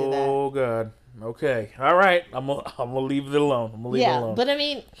 Please don't do that. Oh god. Okay. All right. I'm gonna leave it alone. I'm gonna leave it alone. But I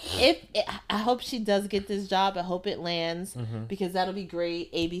mean, I hope she does get this job. I hope it lands because that'll be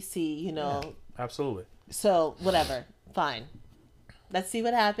great. ABC, you know. Yeah, absolutely. So whatever, fine. Let's see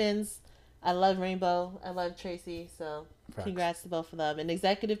what happens. I love Rainbow. I love Tracy. So congrats to both of them. And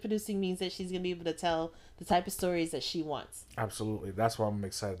executive producing means that she's gonna be able to tell the type of stories that she wants. Absolutely. That's what I'm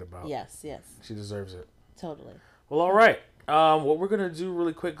excited about. Yes. She deserves it. Totally. Well, all right. What we're gonna do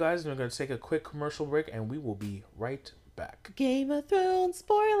really quick, guys, is we're gonna take a quick commercial break, and we will be right back. Game of Thrones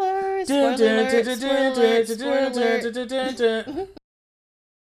spoilers. Spoiler alert.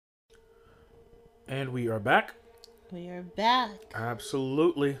 And we are back. We are back.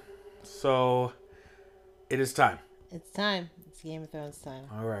 Absolutely. So, it is time. It's time. It's Game of Thrones time.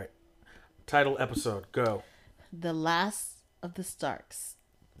 All right. Title episode. Go. The Last of the Starks.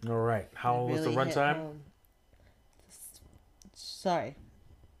 All right. How was the runtime? Sorry.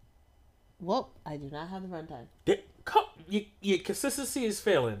 Whoa, I do not have the runtime. Your consistency is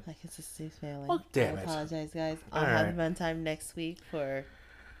failing. My consistency is failing. Oh, damn it. I apologize, guys. I'll have the runtime next week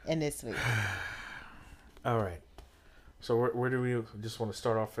and this week. All right. So where do we just want to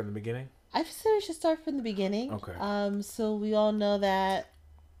start off from the beginning? I said we should start from the beginning. Okay. So we all know that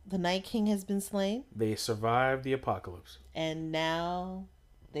the Night King has been slain. They survived the apocalypse. And now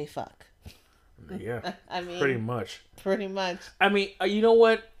they fuck. Yeah. I mean, pretty much. Pretty much. I mean, you know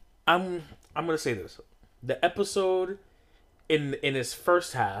what? I'm gonna say this. The episode in its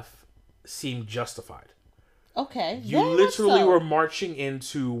first half seemed justified. Okay. You literally were marching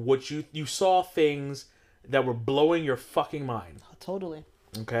into what you saw things that were blowing your fucking mind. Oh, totally.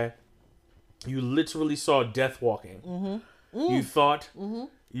 Okay. You literally saw death walking. You thought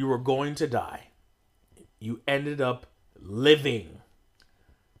you were going to die. You ended up living.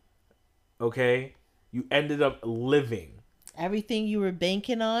 Okay? You ended up living. Everything you were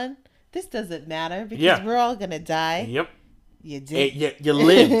banking on, this doesn't matter because we're all going to die. Yep. You did. You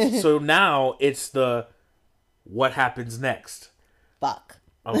lived. So now it's what happens next. Fuck.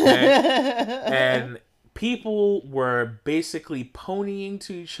 Okay? And people were basically ponying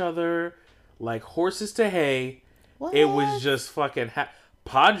to each other like horses to hay. What? It was just fucking...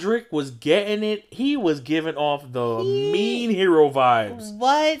 Podrick was getting it. He was giving off the mean hero vibes.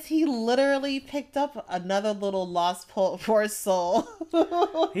 What? He literally picked up another little lost poor soul.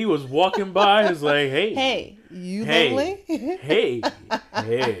 He was walking by. He's like, hey. Hey, you hey, lonely? hey.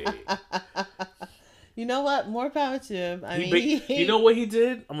 You know what? More power to him. I mean, you know what he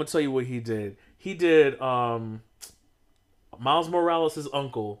did? I'm going to tell you what he did. He did Miles Morales'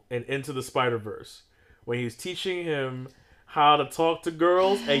 uncle in Into the Spider-Verse. When he was teaching him how to talk to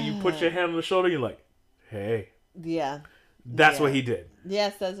girls, and you put your hand on the shoulder, you're like, hey. Yeah. That's what he did.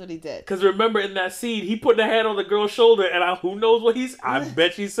 Yes, that's what he did. Because remember in that scene, he put the hand on the girl's shoulder, and who knows what I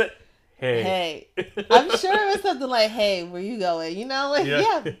bet she said, hey. I'm sure it was something like, hey, where you going? You know, like,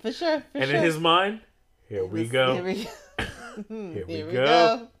 yeah, for sure. And in his mind, here we go. Here we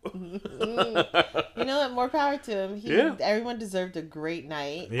go. You know what? More power to him. Everyone deserved a great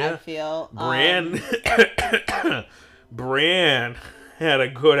night, I feel. Brienne had a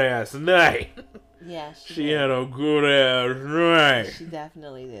good ass night. Yeah, she had a good ass night. She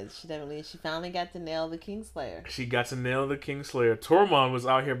definitely did. She finally got to nail the Kingslayer. Tormund was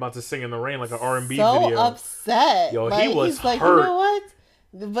out here about to sing in the rain like an R&B video. So upset. Yo, he was he's like, hurt. You know what?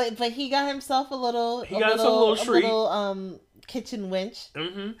 But he got himself a little kitchen winch.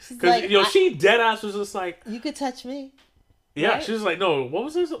 Because like, she dead ass was just like, you could touch me. Yeah, right? She was like, no, what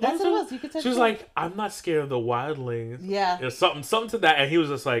was this? That's what it was. You could touch she was me. like, I'm not scared of the wildlings. Yeah. There's something to that. And he was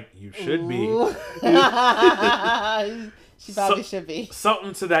just like, you should be. She probably should be.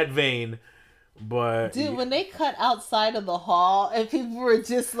 Something to that vein. But dude, when they cut outside of the hall and people were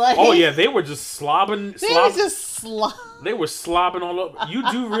just like, oh yeah, they were just slobbing. They were slobbing all over.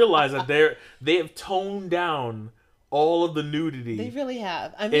 You do realize that they have toned down all of the nudity. They really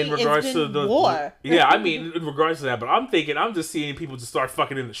have. I mean, in regards it's been to the war. Yeah, I mean, in regards to that. But I'm just seeing people just start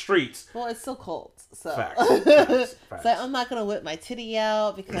fucking in the streets. Well, it's still cold, so facts. So I'm not gonna whip my titty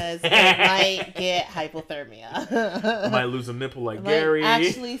out because I might get hypothermia. I might lose a nipple like Gary.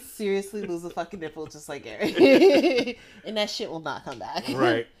 Actually, seriously, lose a fucking nipple just like Gary, and that shit will not come back.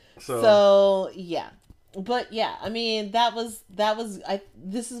 Right. So yeah. But yeah, I mean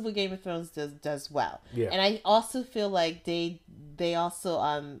this is what Game of Thrones does well. Yeah. And I also feel like they also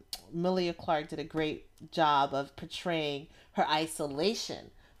Emilia Clarke did a great job of portraying her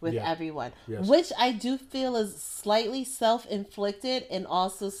isolation with everyone, which I do feel is slightly self-inflicted and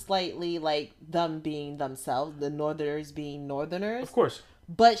also slightly like them being themselves, the Northerners being Northerners. Of course.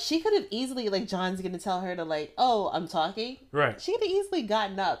 But she could have easily, like, John's gonna tell her to like, oh, I'm talking. Right. She could have easily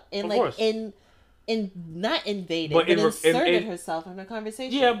gotten up and of course. not invaded, but inserted herself in the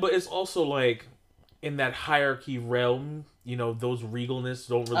conversation. Yeah, but it's also like in that hierarchy realm, you know, those regalness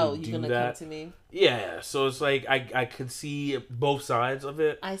don't really do that. Come to me? Yeah, so it's like I could see both sides of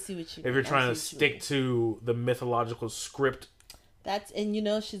it. I see what you mean. If you're trying to stick to the mythological script.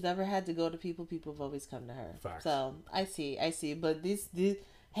 And she's never had to go to people. People have always come to her. Facts. So I see. But these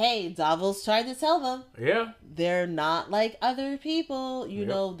hey, Davos tried to tell them. Yeah. They're not like other people. You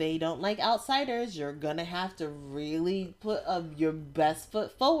know, they don't like outsiders. You're going to have to really put your best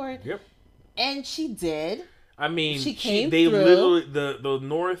foot forward. Yep. And she did. I mean, she came they through. Literally, the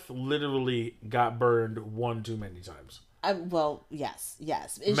North literally got burned one too many times. Well, yes.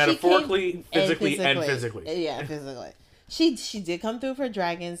 And metaphorically, physically, and physically. Yeah, physically. She did come through for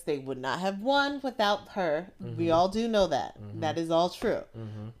dragons. They would not have won without her. Mm-hmm. We all do know that. Mm-hmm. That is all true.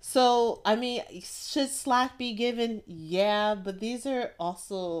 Mm-hmm. So, I mean, should slack be given? Yeah, but these are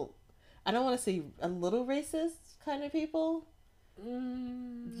also, I don't want to say a little racist kind of people.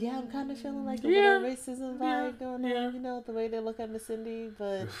 Yeah, I'm kind of feeling like a little racism vibe going on. You know, the way they look at Miss Cindy.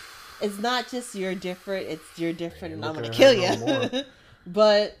 But it's not just you're different. It's you're different and I'm going to kill you. No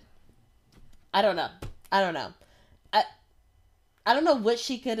but I don't know. I don't know what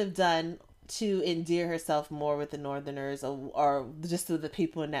she could have done to endear herself more with the Northerners or just with the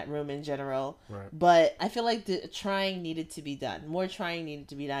people in that room in general. Right. But I feel like the trying needed to be done. More trying needed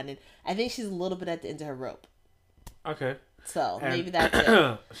to be done. And I think she's a little bit at the end of her rope. Okay. So maybe that's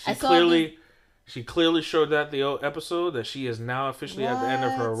it. She clearly showed that the episode that she is now officially at the end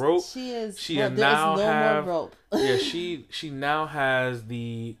of her rope. She is. She now more rope. Yeah, she now has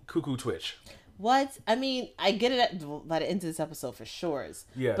the cuckoo twitch. What? I mean, I get it by the end of this episode for sure.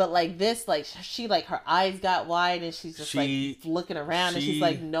 Yeah. But like this, like she like her eyes got wide and she's just like looking around and she's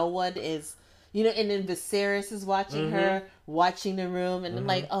like, no one is, you know. And then Viserys is watching her, watching the room, and I'm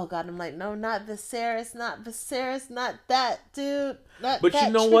like, oh god, I'm like, no, not Viserys, not that dude. But you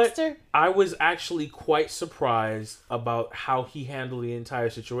know trickster. what? I was actually quite surprised about how he handled the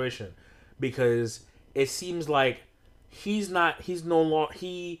entire situation, because it seems like he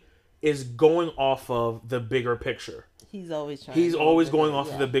is going off of the bigger picture. He's always trying. He's always going off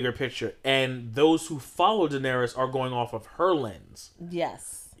yeah. of the bigger picture, and those who follow Daenerys are going off of her lens.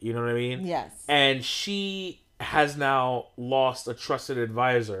 Yes. You know what I mean? Yes. And she has now lost a trusted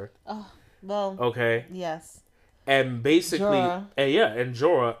advisor. Oh, well. Okay. Yes. And basically, Jorah. And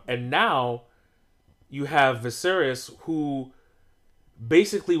Jorah, and now you have Viserys, who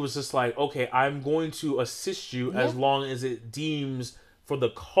basically was just like, okay, I'm going to assist you as long as it deems for the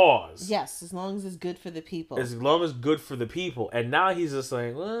cause. Yes, as long as it's good for the people. As long as good for the people. And now he's just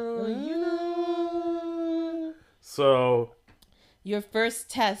like, well, you know. So your first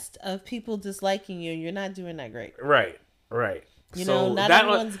test of people disliking you, you're not doing that great. Right. You so know, not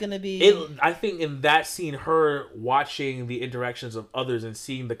everyone's going to be... I think in that scene, her watching the interactions of others and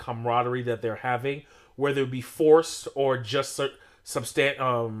seeing the camaraderie that they're having, whether it be forced or just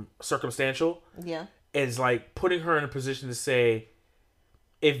circumstantial, is like putting her in a position to say,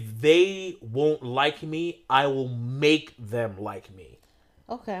 if they won't like me, I will make them like me.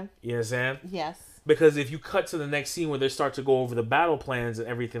 Okay. You understand? Yes. Because if you cut to the next scene where they start to go over the battle plans and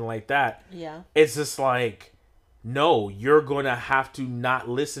everything like that, yeah, it's just like, no, you're going to have to not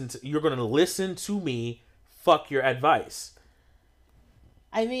listen to... You're going to listen to me. Fuck your advice.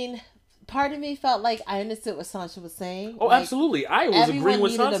 I mean, part of me felt like I understood what Sansa was saying. Oh, like, absolutely. I was agreeing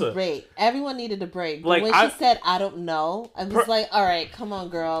with Sansa. Everyone needed a break. But like, when she said, I don't know, I was like, all right, come on,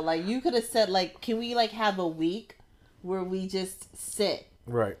 girl. Like, you could have said, like, can we, like, have a week where we just sit?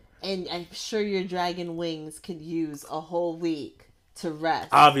 Right. And I'm sure your dragon wings could use a whole week to rest.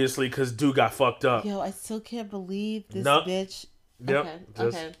 Obviously, because dude got fucked up. Yo, I still can't believe this bitch. Yep.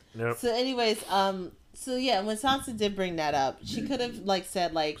 Okay. Yep. So anyways, so yeah, when Sansa did bring that up, she could have like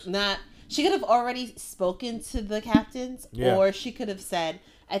said like not. She could have already spoken to the captains, or she could have said,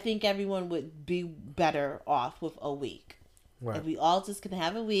 "I think everyone would be better off with a week. Right. If we all just can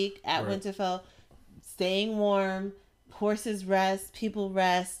have a week at Winterfell, staying warm, horses rest, people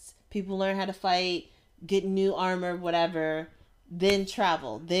learn how to fight, get new armor, whatever." Then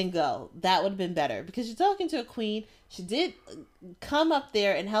travel, then go. That would have been better. Because you're talking to a queen. She did come up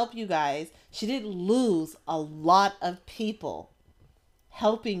there and help you guys. She did lose a lot of people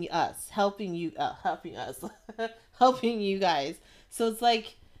helping us. helping you guys. So it's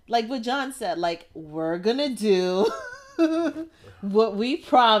like what John said, like, we're gonna do what we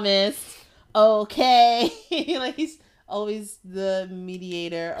promised. Okay. Like, he's always the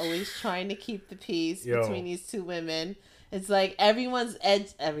mediator, always trying to keep the peace between these two women. It's like everyone's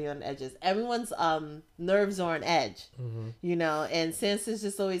nerves are on edge, you know, and Sansa's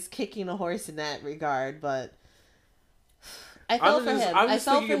just always kicking a horse in that regard, but I felt for him. I'm just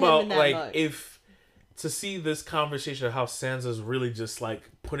thinking about, like, mode. if to see this conversation of how Sansa's really just, like,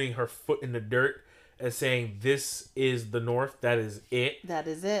 putting her foot in the dirt and saying, this is the North, that is it. That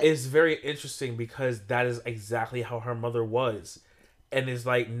is it. It's very interesting because that is exactly how her mother was. And it's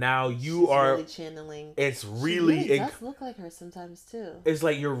like, now you are really channeling. It's really, she really does look like her sometimes too. It's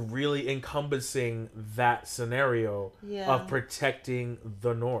like you're really encompassing that scenario of protecting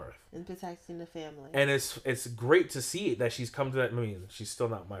the North and protecting the family. And it's great to see that she's come to that. I mean, she's still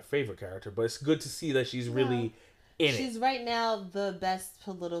not my favorite character, but it's good to see that she's really in it. She's right now the best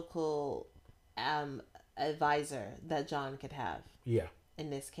political advisor that John could have. Yeah. In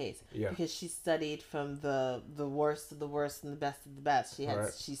this case, because she studied from the worst of the worst and the best of the best.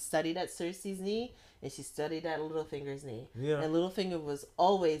 She studied at Cersei's knee, and she studied at Littlefinger's knee. Yeah. And Littlefinger was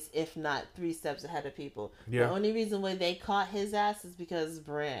always, if not 3 steps ahead of people. Yeah. The only reason why they caught his ass is because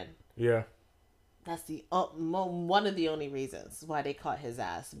Bran. Yeah. That's the one of the only reasons why they caught his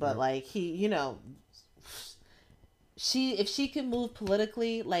ass. But like he, you know, if she could move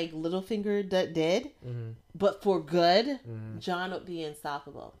politically like Littlefinger did, but for good, Jon would be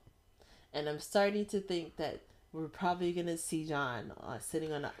unstoppable. And I'm starting to think that we're probably going to see Jon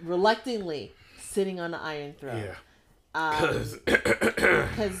reluctantly sitting on the Iron Throne. Yeah. Because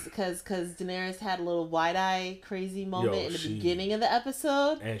Daenerys had a little wide-eye crazy moment in the beginning of the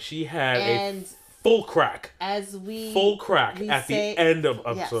episode. And she had a full crack. At the end of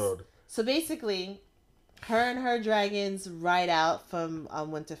episode. Yes. So basically, her and her dragons ride out from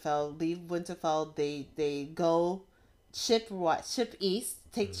Winterfell, leave Winterfell. They go ship east,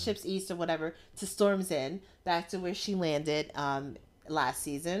 take ships east or whatever to Storm's End, back to where she landed last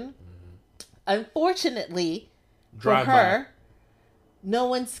season. Unfortunately for her, no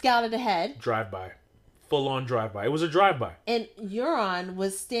one scouted ahead. Drive-by. Full-on drive-by. It was a drive-by. And Euron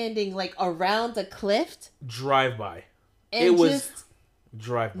was standing like around a cliff. Drive-by. And it was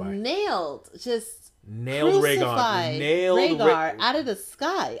drive-by. Nailed Rhaegar out of the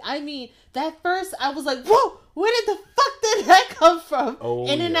sky. I mean, that first I was like, whoa, where did the fuck did did that come from? Oh,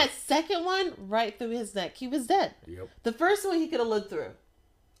 and in yeah. that second one, right through his neck, he was dead. Yep. The first one he could have looked through.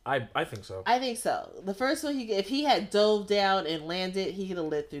 I think so. I think so. The first one, if he had dove down and landed, he could have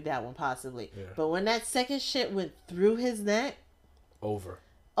lived through that one possibly. Yeah. But when that second shit went through his neck,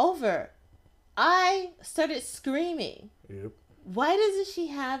 Over. I started screaming. Yep. Why doesn't she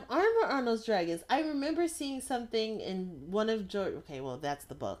have armor on those dragons? I remember seeing something in one of George. Okay, well that's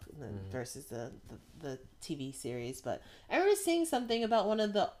the book versus the TV series, but I remember seeing something about one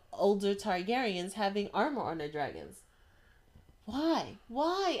of the older Targaryens having armor on their dragons. Why?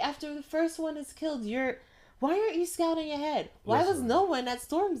 After the first one is killed, why aren't you scouting ahead? Why was no one at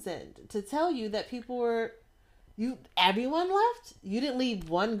Storm's End to tell you that people were... Everyone left? You didn't leave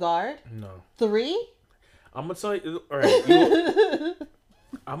one guard? No. 3? I'm gonna tell you. All right.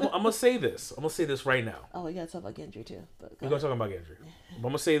 I'm gonna say this. I'm gonna say this right now. Oh, we gotta talk about Gendry too. But We're gonna talk about Gendry. I'm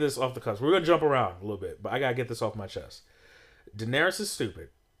gonna say this off the cuff. We're gonna jump around a little bit, but I gotta get this off my chest. Daenerys is stupid.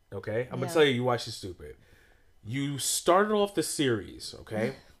 Okay, I'm gonna tell you why she's stupid. You started off the series,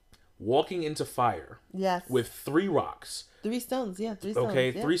 okay, walking into fire. Yes. With 3 rocks. 3 stones. Yeah, 3 stones.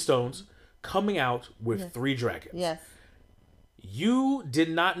 Okay, yeah. 3 stones. Coming out with 3 dragons. Yes. You did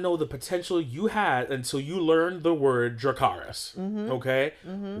not know the potential you had until you learned the word Dracarys. Okay?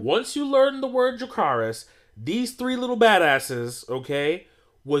 Once you learned the word Dracarys, these 3 little badasses, okay,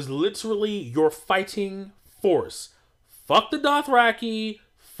 was literally your fighting force. Fuck the Dothraki,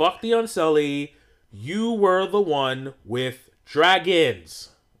 fuck the Unsullied. You were the one with dragons.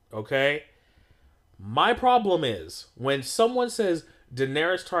 Okay? My problem is when someone says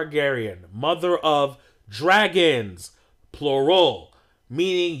Daenerys Targaryen, mother of dragons, plural,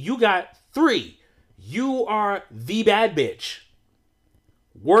 meaning you got 3. You are the bad bitch.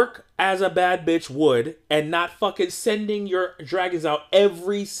 Work as a bad bitch would and not fucking sending your dragons out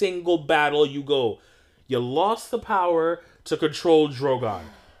every single battle you go. You lost the power to control Drogon.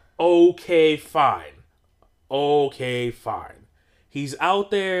 Okay, fine. He's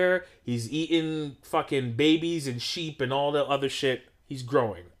out there. He's eating fucking babies and sheep and all that other shit. He's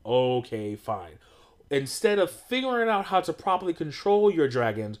growing. Okay, fine. Instead of figuring out how to properly control your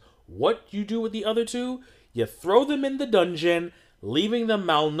dragons, what you do with the other 2, you throw them in the dungeon, leaving them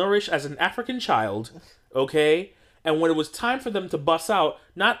malnourished as an African child, okay? And when it was time for them to bust out,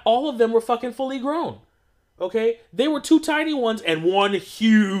 not all of them were fucking fully grown, okay? They were 2 tiny ones and 1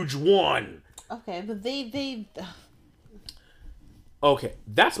 huge one. Okay, but they... Okay,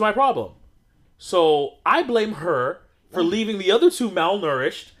 that's my problem. So I blame her for leaving the other 2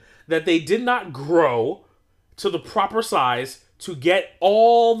 malnourished, that they did not grow to the proper size to get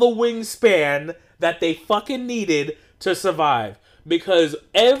all the wingspan that they fucking needed to survive. Because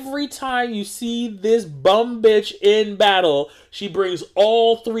every time you see this bum bitch in battle, she brings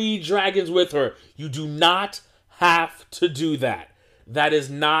all 3 dragons with her. You do not have to do that. That is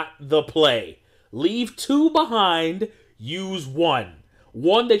not the play. Leave 2 behind, use 1.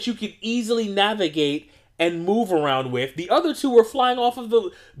 1 that you can easily navigate and move around with. The other 2 were flying off of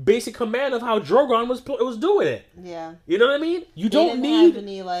the basic command of how Drogon was doing it. Yeah. You know what I mean? You don't need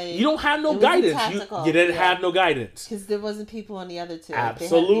any, you don't have no guidance. You didn't have no guidance. Because there wasn't people on the other 2.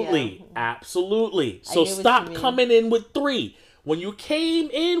 Absolutely. Absolutely. So stop coming in with 3. When you came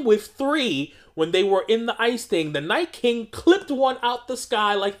in with 3, when they were in the ice thing, the Night King clipped 1 out the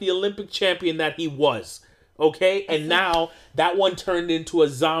sky like the Olympic champion that he was. Okay? And now that one turned into a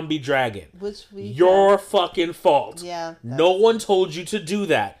zombie dragon. Your fucking fault. Yeah. No one told you to do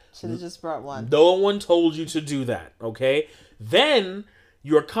that. Should have just brought 1. No one told you to do that. Okay? Then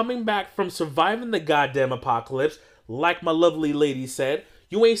you're coming back from surviving the goddamn apocalypse, like my lovely lady said.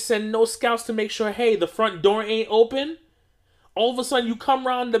 You ain't send no scouts to make sure, hey, the front door ain't open. All of a sudden you come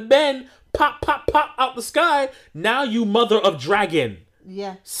around the bend, pop, pop, pop out the sky. Now you mother of dragon.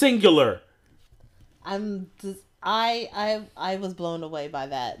 Yeah. Singular. I was blown away by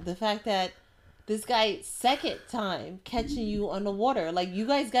that. The fact that this guy second time catching you on the water, like you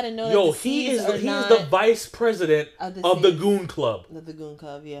guys got to know. That he is the vice president of the Goon Club. Of the Goon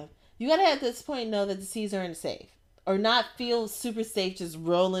Club, yeah. You got to at this point know that the seas aren't safe, or not feel super safe just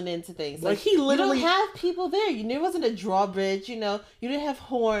rolling into things. Like he literally, you don't have people there. There wasn't a drawbridge. You didn't have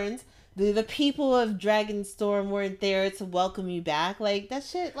horns. The people of Dragonstorm weren't there to welcome you back. Like, that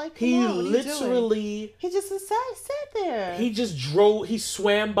shit, like, he literally... He just sat there. He just drove... He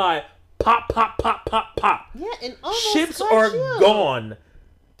swam by. Pop, pop, pop, pop, pop. Yeah, and almost ships are gone.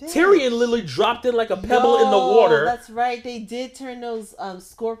 Bitch. Tyrion literally dropped it like a pebble in the water. That's right. They did turn those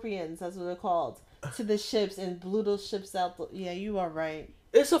scorpions, that's what they're called, to the ships and blew those ships out. Yeah, you are right.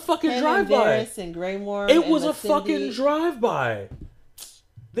 It's a fucking drive-by. And Grey Worm it was a fucking drive-by.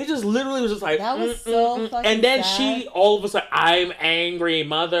 They just literally was just like, that was so fucking and then sad. she all of a sudden, I'm angry,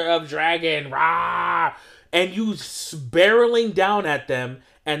 mother of dragon, rah, and you barreling down at them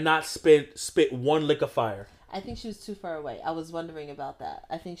and not spit one lick of fire. I think she was too far away. I was wondering about that.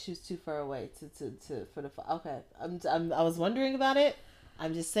 I think she was too far away to for the okay. I was wondering about it.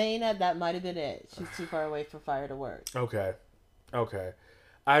 I'm just saying that might have been it. She's too far away for fire to work. Okay.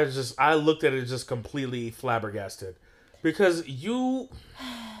 I looked at it just completely flabbergasted because you.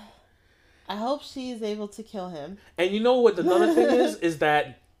 I hope she is able to kill him. And you know what? Another thing is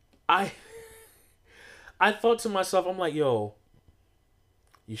that I thought to myself, I'm like, yo.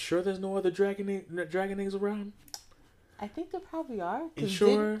 You sure there's no other dragon eggs around? I think there probably are. You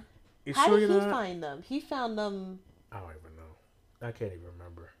sure? How did he find them? He found them. I don't even know. I can't even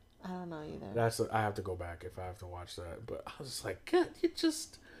remember. I don't know either. I have to go back if I have to watch that. But I was just like, God,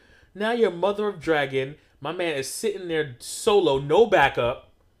 now you're mother of dragon. My man is sitting there solo, no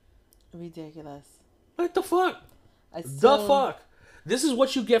backup. Ridiculous. What the fuck? The fuck? This is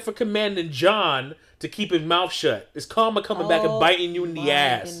what you get for commanding John to keep his mouth shut. Is karma coming back and biting you in the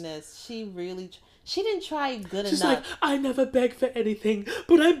ass? Oh, goodness. She really... She didn't try good She's enough. She's like, I never begged for anything,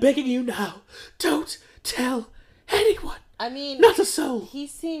 but I'm begging you now. Don't tell anyone. I mean... Not a soul. He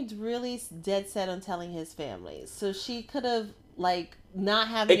seemed really dead set on telling his family. So she could have, like, not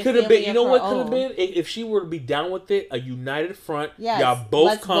having it could have been, you know what could have been? If she were to be down with it, a united front. Yes, y'all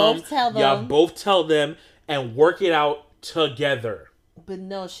both come. Y'all both tell them and work it out together. But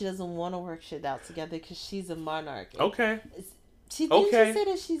no, she doesn't want to work shit out together because she's a monarch. Okay. Didn't she say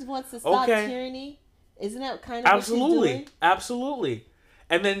that she wants to stop tyranny? Isn't that kind of what she's doing? Absolutely.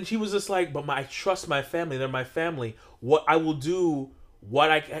 And then she was just like, but I trust my family. They're my family. What I will do,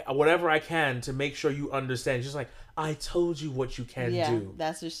 whatever I can to make sure you understand. She's like, I told you what you can do. Yeah,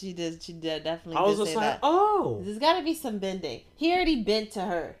 that's what she did. She did definitely. I was just like, oh, there's got to be some bending. He already bent to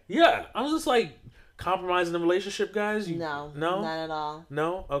her. Yeah, I was just like. Compromising the relationship, guys? No, not at all.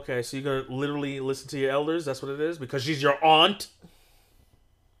 No? Okay, so you're gonna literally listen to your elders? That's what it is? Because she's your aunt?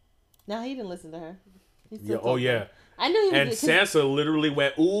 No, he didn't listen to her. Yeah. I knew he was. And Sansa literally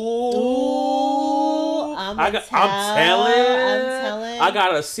went, ooh. I'm telling. I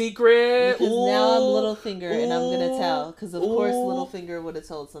got a secret. Because now I'm Littlefinger and I'm gonna tell. Because of course Littlefinger would have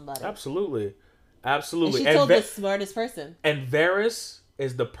told somebody. Absolutely. And she told the smartest person. And Varys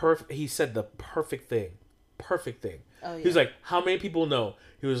is he said the perfect thing. Oh, yeah. He was like, how many people know?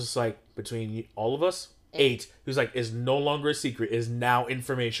 He was just like, between all of us, 8. He was like, it's no longer a secret. It's now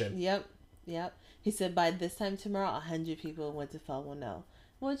information. Yep. He said by this time tomorrow, 100 people in Winterfell will know.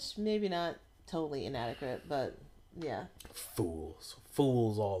 Which maybe not totally inaccurate, but yeah. Fools,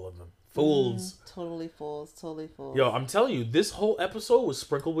 all of them. Fools. Totally fools. Yo, I'm telling you, this whole episode was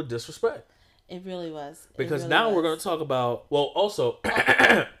sprinkled with disrespect. It really was. Because now we're going to talk about, well, also,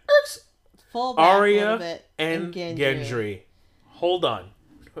 Arya and Gendry. Hold on.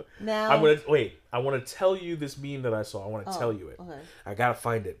 Now, I want to tell you this meme that I saw. I want to tell you it. Okay. I got to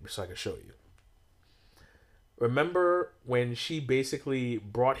find it so I can show you. Remember when she basically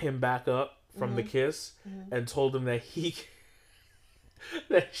brought him back up from the kiss and told him that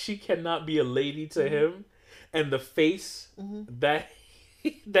that she cannot be a lady to him, and the face that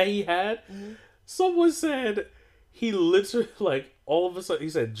he had? Someone said he literally, like, all of a sudden, he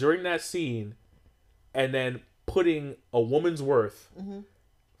said during that scene, and then putting A Woman's Worth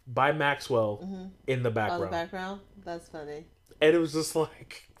by Maxwell in the background. Oh, the background? That's funny. And it was just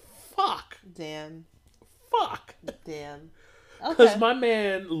like, fuck. Damn. Fuck. Damn. Because my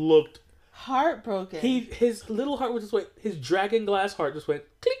man looked heartbroken. His little heart was just went, his dragon glass heart just went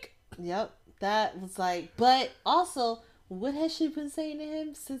click. Yep. That was like, but also, what has she been saying to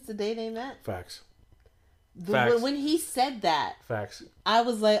him since the day they met? Facts. When he said that, facts. I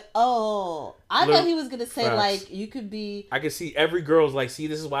was like, oh, I thought he was gonna say like you could be. I could see every girl's like, see,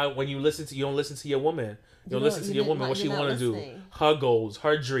 this is why when you don't listen to your woman. You don't listen to your woman. What she want to do? Her goals,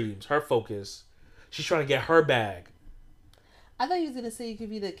 her dreams, her focus. She's trying to get her bag. I thought he was gonna say you could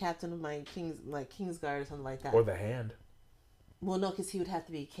be the captain of my Kingsguard or something like that. Or the Hand. Well, no, because he would have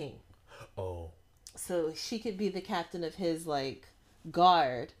to be king. Oh. So she could be the captain of his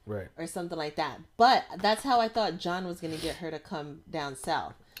guard, right, or something like that. But that's how I thought John was going to get her to come down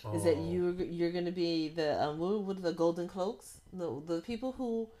south. Oh. Is that you're going to be the what are the Golden Cloaks? The people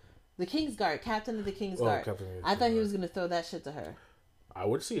who the Kingsguard, captain of the Kingsguard. I thought he was going to throw that shit to her. I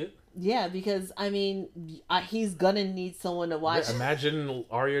would see it. Yeah, because I mean, he's gonna need someone to watch. Yeah, imagine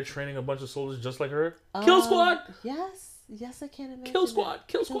Arya training a bunch of soldiers just like her. Kill Squad. Yes, I can't imagine. Kill Squad.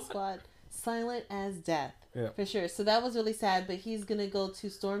 Kill Squad. silent as death. Yeah. For sure. So that was really sad, but he's going to go to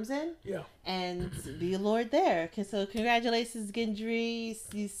Storm's Inn. Yeah. And be a lord there. So congratulations, Gendry,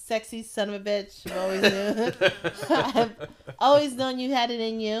 you sexy son of a bitch. I've always known you had it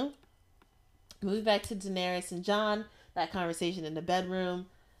in you. Moving back to Daenerys and Jon, that conversation in the bedroom,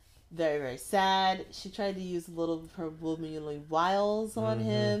 very, very sad. She tried to use a little of her womanly wiles on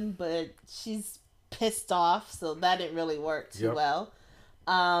him, but she's pissed off, so that didn't really work too well.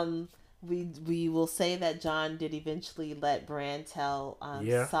 We will say that Jon did eventually let Bran tell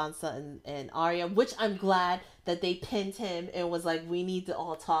Sansa and Arya, which I'm glad that they pinned him and was like, we need to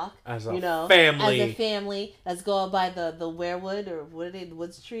all talk as a family. As a family, let's go out by the weirwood or the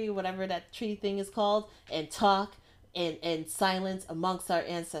woods tree, whatever that tree thing is called, and talk and silence amongst our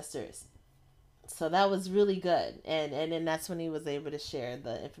ancestors. So that was really good, and then that's when he was able to share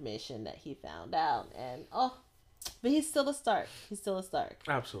the information that he found out, and but he's still a Stark.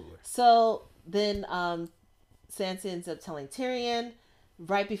 Absolutely. So then Sansa ends up telling Tyrion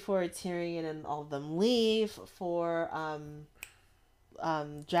right before Tyrion and all of them leave for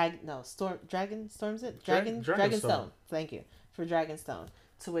Dragonstone. Thank you. For Dragonstone.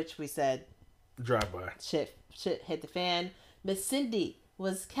 To which we said drive-by. Shit hit the fan. Miss Cindy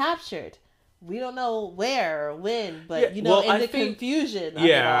was captured. We don't know where or when, but in the confusion.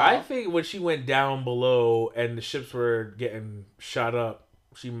 I think when she went down below and the ships were getting shot up,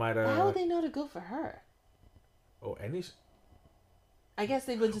 she might have. How would they know to go for her? Oh, I guess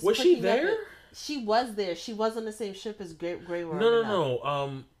they would just. Was she there? She was there. She was on the same ship as Grey Worm.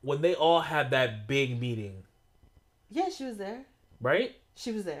 No. When they all had that big meeting. Yeah, she was there. Right?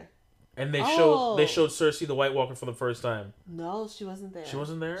 She was there. And they showed Cersei the White Walker for the first time. No, she wasn't there. She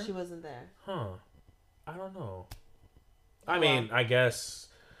wasn't there? She wasn't there. Huh. I don't know. I mean, I guess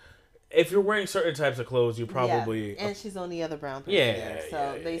if you're wearing certain types of clothes, you probably... Yeah. And she's the only other brown person there.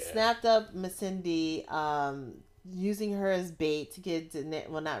 So they snapped up Missandei, using her as bait to get Daenerys...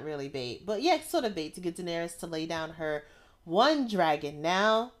 Well, not really bait, but yeah, sort of bait to get Daenerys to lay down her one dragon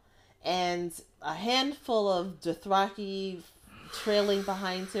now. And a handful of Dothraki trailing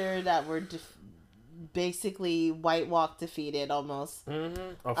behind her that were basically White Walk defeated almost.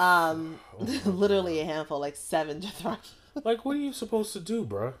 Literally a handful, like 7 Dothraki. Like, what are you supposed to do,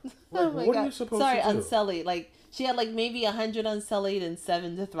 bro? Like, oh my what God. are you supposed to do? Unsullied. Like, she had like maybe 100 Unsullied and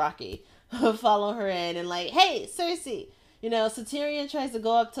 7 Dothraki follow her in and like, hey, Cersei. So Tyrion tries to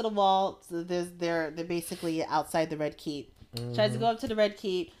go up to the wall. So they're basically outside the Red Keep. Tries to go up to the Red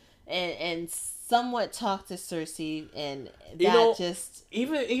Keep and somewhat talk to Cersei, and that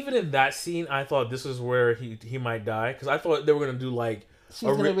even in that scene, I thought this is where he might die, because I thought they were gonna do like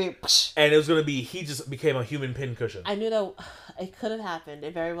and it was gonna be he just became a human pincushion. I knew that it could have happened.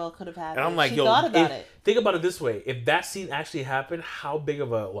 It very well could have happened. And I'm like, thought about it. Think about it this way: if that scene actually happened, how big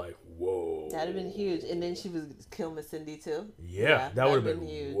of a whoa? That'd have been huge. And then she would kill Missandei too. Yeah, that would have been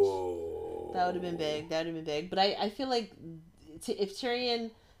huge. Whoa. That would have been big. But I feel like if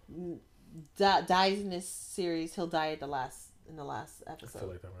Tyrion dies in this series, he'll die in the last episode. I feel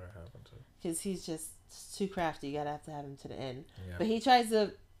like that might happen too. Because he's just too crafty. You gotta have to have him to the end. Yeah. But he tries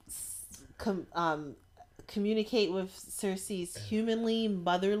to communicate with Cersei's humanly,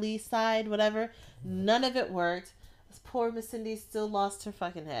 motherly side, whatever. None of it worked. This poor Missandei still lost her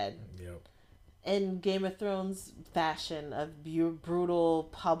fucking head. Yep. In Game of Thrones fashion of brutal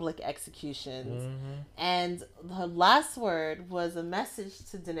public executions. And her last word was a message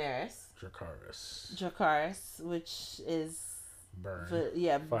to Daenerys. Dracarys, which is burn.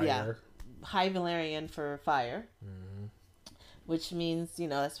 Fire. High Valyrian for fire. Which means,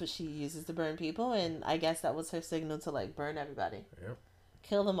 that's what she uses to burn people, and I guess that was her signal to like burn everybody. Yep.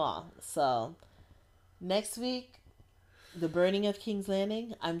 Kill them all. So next week, the burning of King's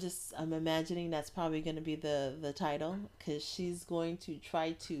Landing. I'm imagining that's probably going to be the title, because she's going to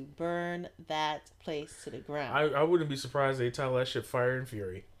try to burn that place to the ground. I wouldn't be surprised they title that shit Fire and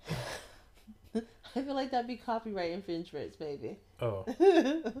Fury. I feel like that'd be copyright infringements, maybe. Oh.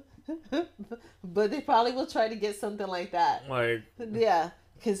 But they probably will try to get something like that. Like. Yeah,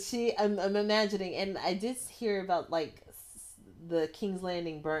 because I'm imagining, and I did hear about like the King's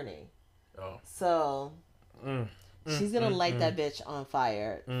Landing burning. Oh. So. She's gonna light that bitch on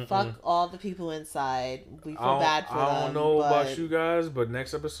fire. Fuck all the people inside. We feel bad for them. I don't know about you guys, but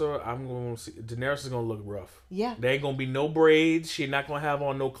next episode, I'm gonna see Daenerys is gonna look rough. Yeah. There ain't gonna be no braids. She's not gonna have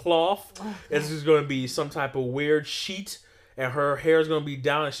on no cloth. It's just gonna be some type of weird sheet, and her hair is gonna be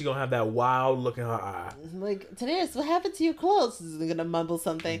down, and she's gonna have that wild look in her eye. Like, Daenerys, what happened to your clothes? She's gonna mumble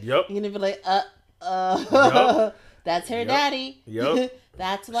something. Yep. You're gonna be like, Yep. That's her Yep. daddy. Yep.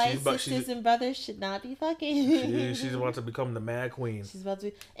 That's why sisters and brothers should not be fucking. She's about to become the Mad Queen. She's about to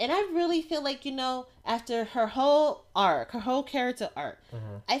be, and I really feel like, after her whole arc, her whole character arc,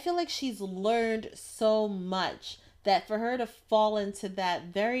 I feel like she's learned so much that for her to fall into that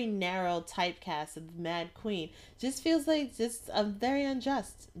very narrow typecast of Mad Queen just feels like very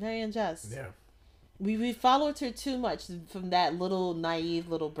unjust. Very unjust. Yeah. We followed her too much from that little naive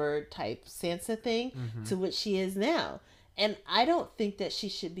little bird type Sansa thing to what she is now. And I don't think that she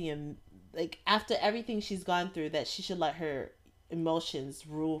should be, after everything she's gone through, that she should let her emotions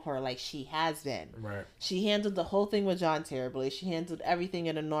rule her like she has been. Right. She handled the whole thing with Jon terribly. She handled everything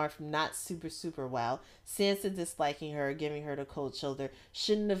in the North not super, super well. Sansa disliking her, giving her the cold shoulder,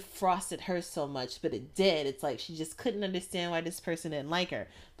 shouldn't have frosted her so much, but it did. It's like she just couldn't understand why this person didn't like her.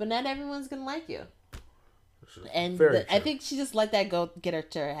 But not everyone's going to like you. And I think she just let that go, get her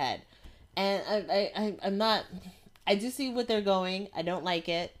to her head. And I'm not... I do see what they're going. I don't like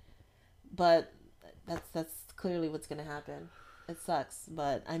it. But that's clearly what's going to happen. It sucks.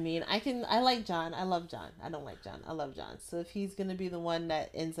 But, I mean, I like Jon. I love Jon. I don't like Jon. I love Jon. So if he's going to be the one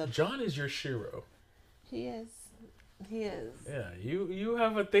that ends up... Jon is your Shiro. He is. He is. Yeah, you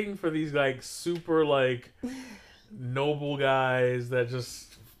have a thing for these, super, noble guys that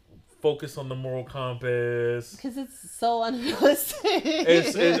just... focus on the moral compass. Because it's so unrealistic.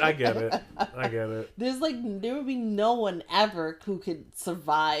 I get it. There would be no one ever who could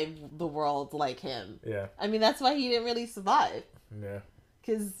survive the world like him. Yeah. I mean, that's why he didn't really survive. Yeah.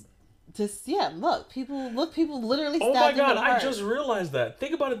 Because people literally stabbed him in the heart. Oh my god, I just realized that.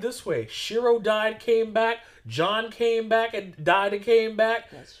 Think about it this way. Shiro died, came back. Jon came back and died and came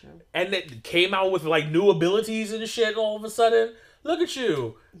back. That's true. And it came out with, new abilities and shit all of a sudden. Look at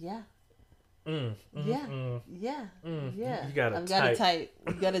you. Yeah. Yeah. You got it tight.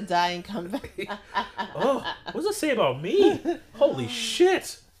 You gotta die and come back. Oh, what does it say about me? Holy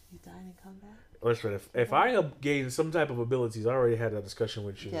shit. You die and come back? Listen, if I gained some type of abilities, I already had that discussion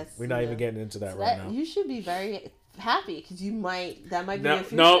with you. Yes, We're not even getting into that right now. You should be very happy because that might be your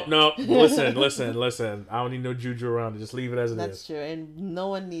future. No. Listen. I don't need no juju around it. Just leave it as it is. That's true, and no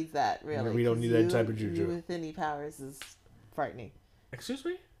one needs that, really. We don't need that type of juju. You with any powers is frightening. Excuse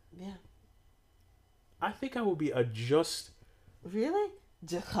me? Yeah. I think I would be a just... Really?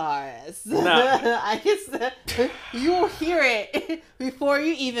 Jakaris. Nah. I guess you will hear it before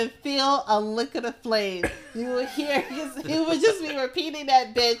you even feel a lick of the flame. You will hear, he will just be repeating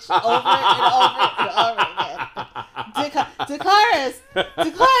that bitch over and over and over again. Jakaris,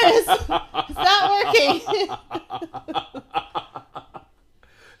 it's not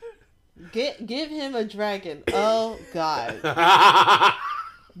working. Give him a dragon. Oh God.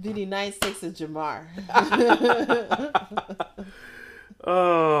 BD 96 of Jamar.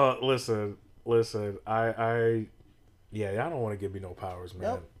 Oh, listen. I don't want to give me no powers, man.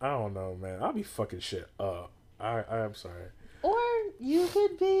 Nope. I don't know, man. I'll be fucking shit up. I'm sorry. Or you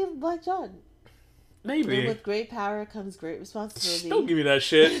could be like Jon. Maybe. And with great power comes great responsibility. Don't give me that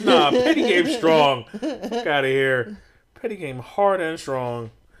shit. Nah, petty game strong. Fuck out of here. Petty game hard and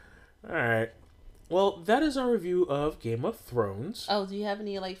strong. All right. Well, that is our review of Game of Thrones. Oh, do you have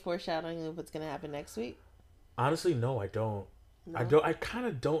any foreshadowing of what's gonna happen next week? Honestly, no, I don't. No? I kind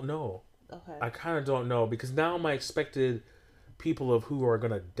of don't know. Okay. I kind of don't know because now my expected people of who are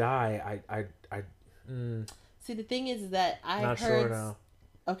gonna die. See, the thing is that I not heard. Sure now.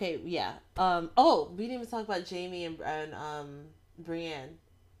 Okay, yeah. Oh, we didn't even talk about Jaime and Brienne.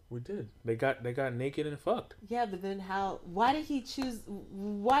 We did. They got naked and fucked. Yeah, but then why did he choose?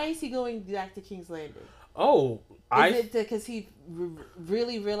 Why is he going back to King's Landing? Oh, is it because he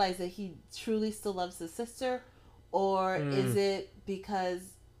really realized that he truly still loves his sister, or is it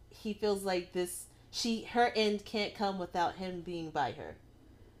because he feels like her end can't come without him being by her?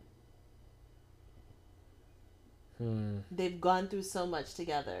 They've gone through so much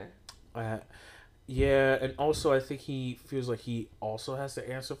together. Yeah, and also I think he feels like he also has to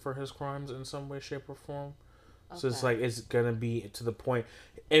answer for his crimes in some way, shape, or form. Okay. So it's it's gonna be to the point,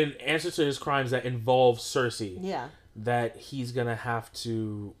 an answer to his crimes that involve Cersei. Yeah. That he's gonna have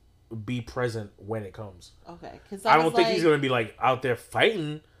to be present when it comes. Okay, because I don't think he's gonna be out there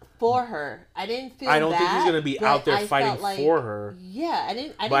fighting for her. I didn't feel. I don't think he's gonna be out there fighting for her. Yeah, I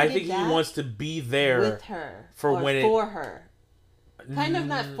didn't. But I think he wants to be there with her for her. Kind of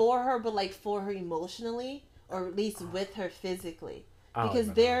not for her, but for her emotionally, or at least with her physically.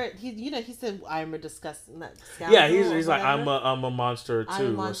 Because he said, "I'm a disgusting." Yeah, he's like, I'm a monster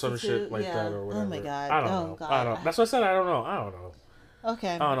too, or some shit like that, or whatever. Oh my god! I don't know. God. I don't. That's what I said. I don't know.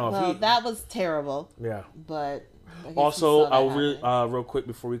 Okay. I don't know. Well, that was terrible. Yeah. But I guess we Also, saw that I'll really happen. real quick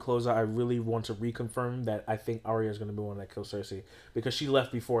before we close out, I really want to reconfirm that I think Arya is going to be one that kills Cersei because she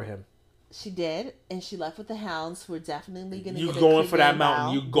left before him. She did, and she left with the hounds, who are definitely gonna You get a going for that Clegane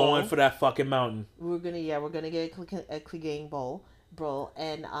mountain? You going bowl. for that fucking mountain? We're gonna get a Clegane bowl,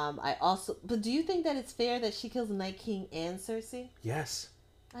 and I also. But do you think that it's fair that she kills the Night King and Cersei? Yes.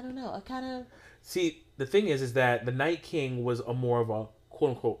 I don't know. I kind of. See, the thing is that the Night King was a more of a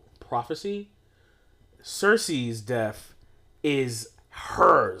quote unquote prophecy. Cersei's death is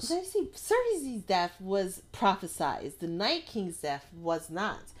hers. Cersei's death was prophesized. The Night King's death was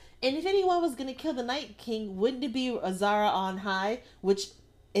not. And if anyone was gonna kill the Night King, wouldn't it be Azara on high? Which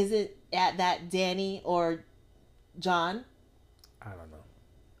isn't at that Dany or John? I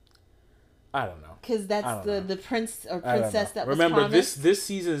don't know. Because that's the prince or princess that was Remember, promised. this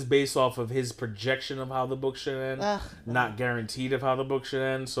season is based off of his projection of how the book should end, Ugh. not guaranteed of how the book should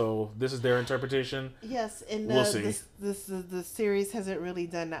end. So this is their interpretation. Yes, and We'll see. the series hasn't really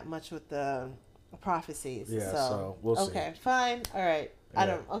done that much with the prophecies. Yeah, so we'll see. Okay, fine, all right. I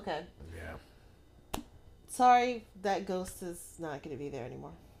Yeah. don't. Okay, Yeah. sorry that ghost is not going to be there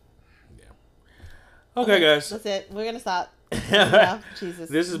anymore. Okay, guys. That's it. We're gonna stop. Yeah, Jesus.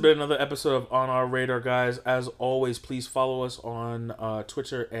 This has been another episode of On Our Radar, guys. As always, please follow us on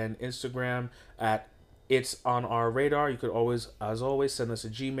Twitter and Instagram at It's On Our Radar. You could always, as always, send us a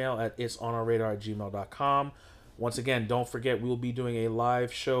Gmail at itsonourradar@gmail.com. Once again, don't forget we will be doing a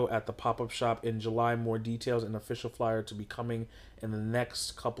live show at the pop-up shop in July. More details and official flyer to be coming in the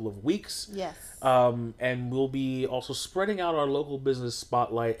next couple of weeks. Yes. And we'll be also spreading out our local business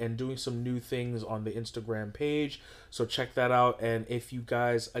spotlight and doing some new things on the Instagram page. So check that out. And if you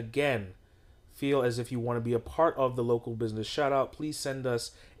guys, again, feel as if you want to be a part of the local business shout out, please send us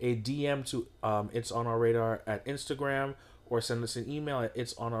a DM to It's On Our Radar at Instagram, or send us an email at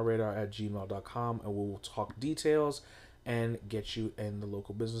itsonourradar@gmail.com, and we'll talk details and get you in the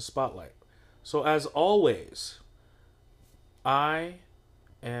local business spotlight. So as always, I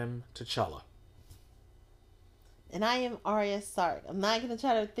am T'Challa. And I am Arya Stark. I'm not going to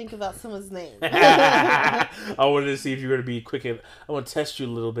try to think about someone's name. I wanted to see if you were going to be quick. I want to test you a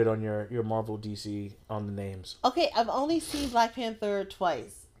little bit on your Marvel DC on the names. Okay, I've only seen Black Panther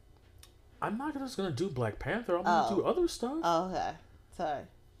twice. I'm not just going to do Black Panther. I'm going to do other stuff. Oh, okay. Sorry.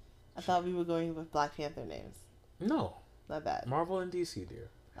 I thought we were going with Black Panther names. No. Not bad. Marvel and DC, dear.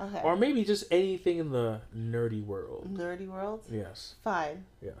 Okay. Or maybe just anything in the nerdy world. Nerdy world? Yes. Fine.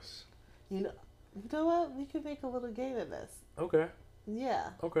 Yes. You know what? We could make a little game of this. Okay. Yeah.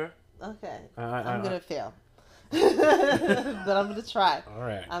 Okay. Okay. I'm going to fail. But I'm going to try. All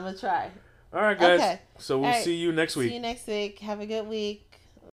right. I'm going to try. All right, guys. Okay. So we'll see you next week. See you next week. Have a good week.